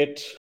make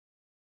it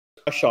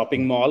a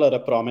shopping mall or a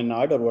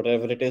promenade or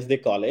whatever it is they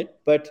call it.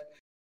 But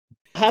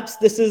perhaps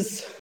this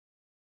is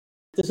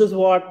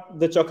what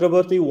the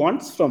Chakraborty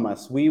wants from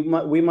us. We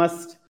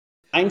must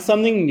find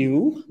something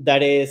new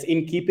that is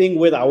in keeping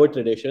with our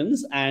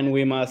traditions, and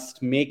we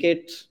must make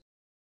it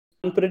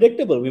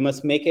unpredictable. We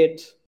must make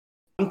it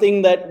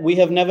something that we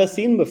have never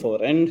seen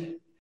before. And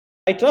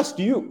I trust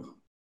you.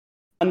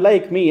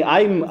 Unlike me,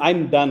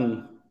 I'm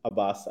done,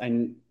 Abbas,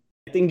 and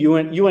I think you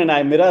and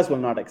I, Miraz, will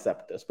not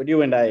accept this. But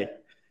you and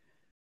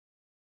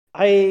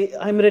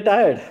I'm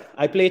retired.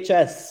 I play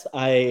chess.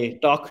 I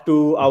talk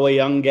to our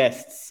young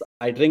guests.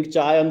 I drink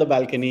chai on the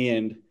balcony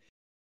and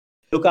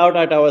look out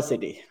at our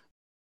city.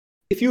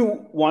 If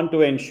you want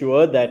to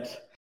ensure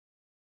that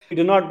we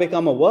do not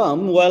become a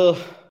worm, well,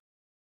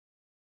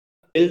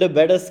 build a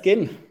better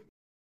skin.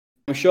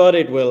 I'm sure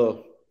it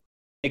will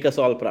make us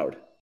all proud.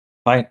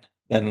 Fine.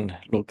 Then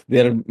look,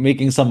 they're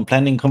making some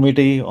planning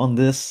committee on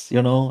this,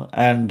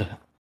 and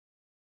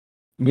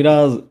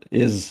Miraz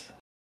is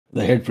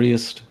the head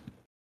priest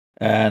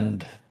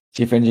and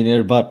chief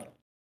engineer, but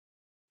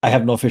I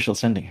have no official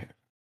standing here.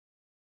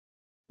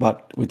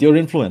 But with your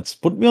influence,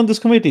 put me on this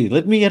committee.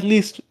 Let me at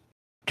least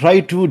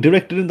try to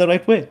direct it in the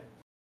right way.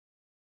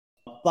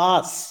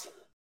 Pass.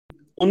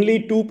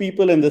 Only two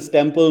people in this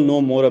temple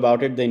know more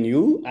about it than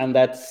you, and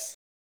that's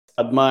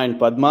Padma and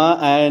Padma.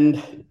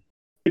 And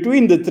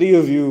between the three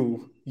of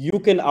you, you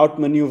can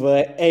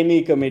outmaneuver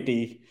any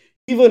committee,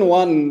 even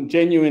one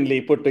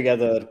genuinely put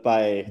together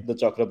by the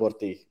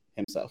Chakraborty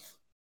himself.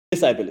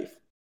 This I believe.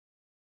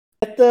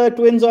 Get the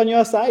twins on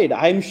your side.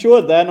 I'm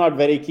sure they're not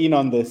very keen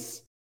on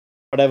this,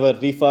 whatever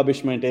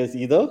refurbishment is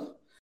either.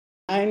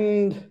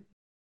 And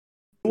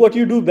do what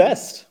you do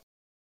best.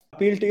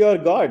 Appeal to your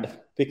God,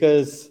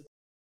 because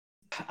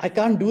I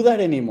can't do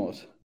that anymore.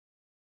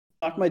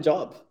 Not my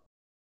job.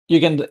 You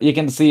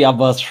can see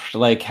Abbas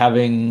like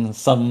having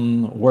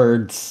some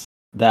words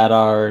that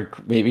are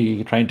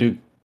maybe trying to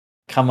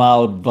come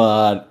out,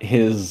 but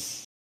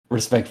his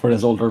respect for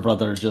his older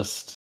brother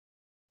just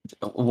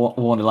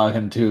won't allow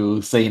him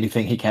to say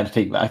anything he can't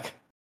take back.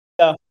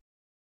 Yeah.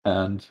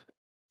 And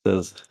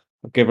says,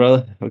 "Okay,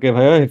 brother. Okay,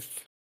 Bhaiya,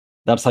 if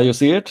that's how you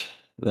see it,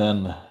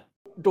 then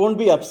Don't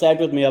be upset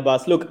with me,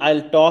 Abbas. Look,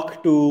 I'll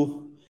talk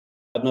to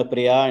Padma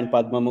Priya and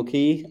Padma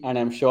Mukhi, and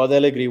I'm sure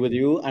they'll agree with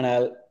you. And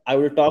I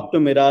will talk to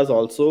Miraz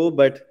also,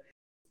 but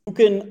you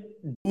can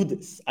do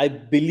this. I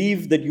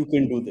believe that you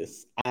can do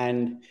this.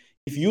 And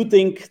if you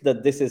think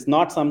that this is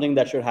not something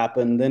that should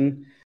happen,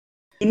 then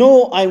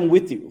I'm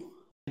with you.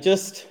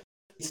 It's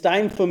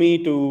time for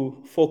me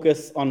to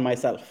focus on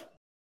myself.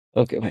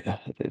 okay, Bhaiya.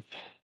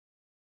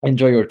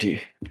 Enjoy your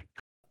tea."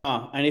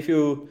 And if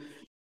you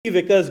see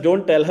Vickers,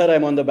 don't tell her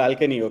I'm on the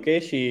balcony,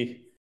 okay?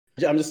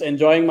 I'm just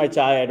enjoying my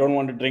chai. I don't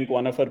want to drink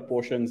one of her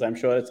potions. I'm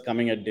sure it's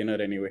coming at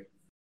dinner anyway.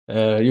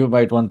 You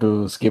might want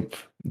to skip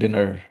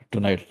dinner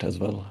tonight as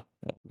well.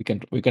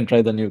 We can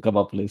try the new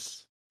kebab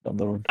place down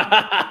the road.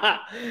 I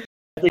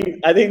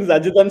think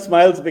Zajidan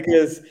smiles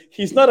because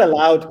he's not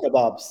allowed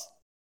kebabs,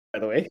 by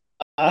the way.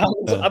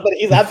 But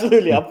he's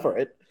absolutely up for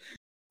it.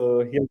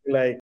 So he'll be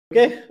like,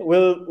 okay,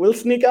 we'll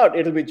sneak out.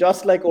 It'll be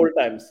just like old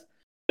times.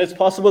 It's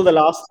possible the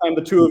last time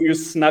the two of you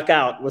snuck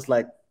out was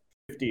like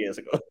 50 years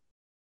ago.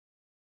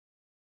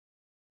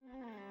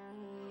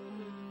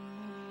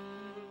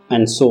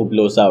 And so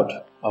blows out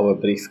our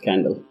brief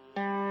candle.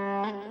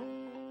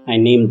 I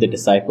named the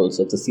disciples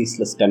of the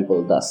ceaseless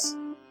temple thus,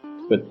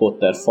 with both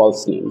their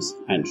false names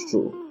and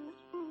true.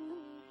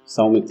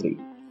 Saumitri,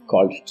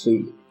 called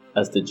Tree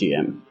as the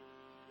GM.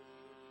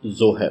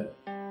 Zoheb,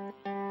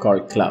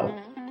 called Clow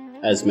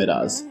as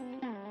Miraz.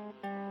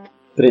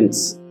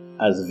 Prince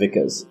as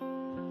Vickers.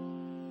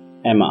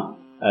 Emma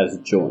as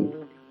Joan.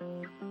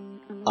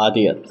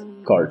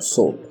 Adiyat, called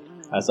Soap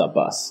as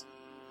Abbas.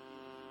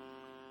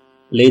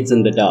 Blades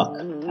in the Dark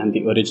and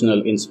the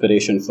original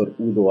inspiration for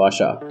Udo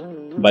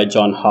Asha by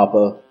John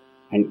Harper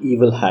and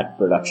Evil Hat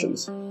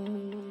Productions.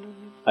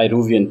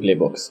 Iruvian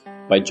Playbooks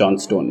by John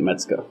Stone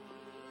Metzger.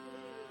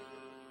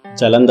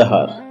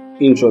 Jalandhar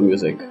intro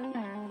music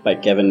by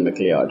Kevin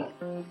MacLeod.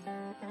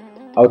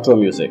 Outro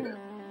music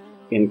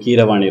in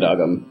Keeravani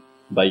Ragam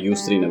by U.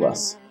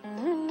 Srinivas.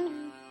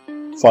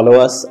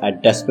 Follow us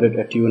at Desperate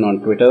Attune on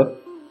Twitter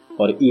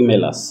or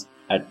email us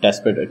at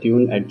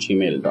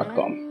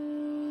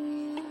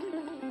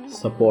desperateattune@gmail.com.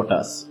 Support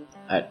us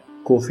at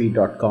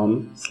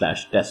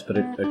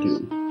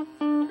ko-fi.com/desperateattune.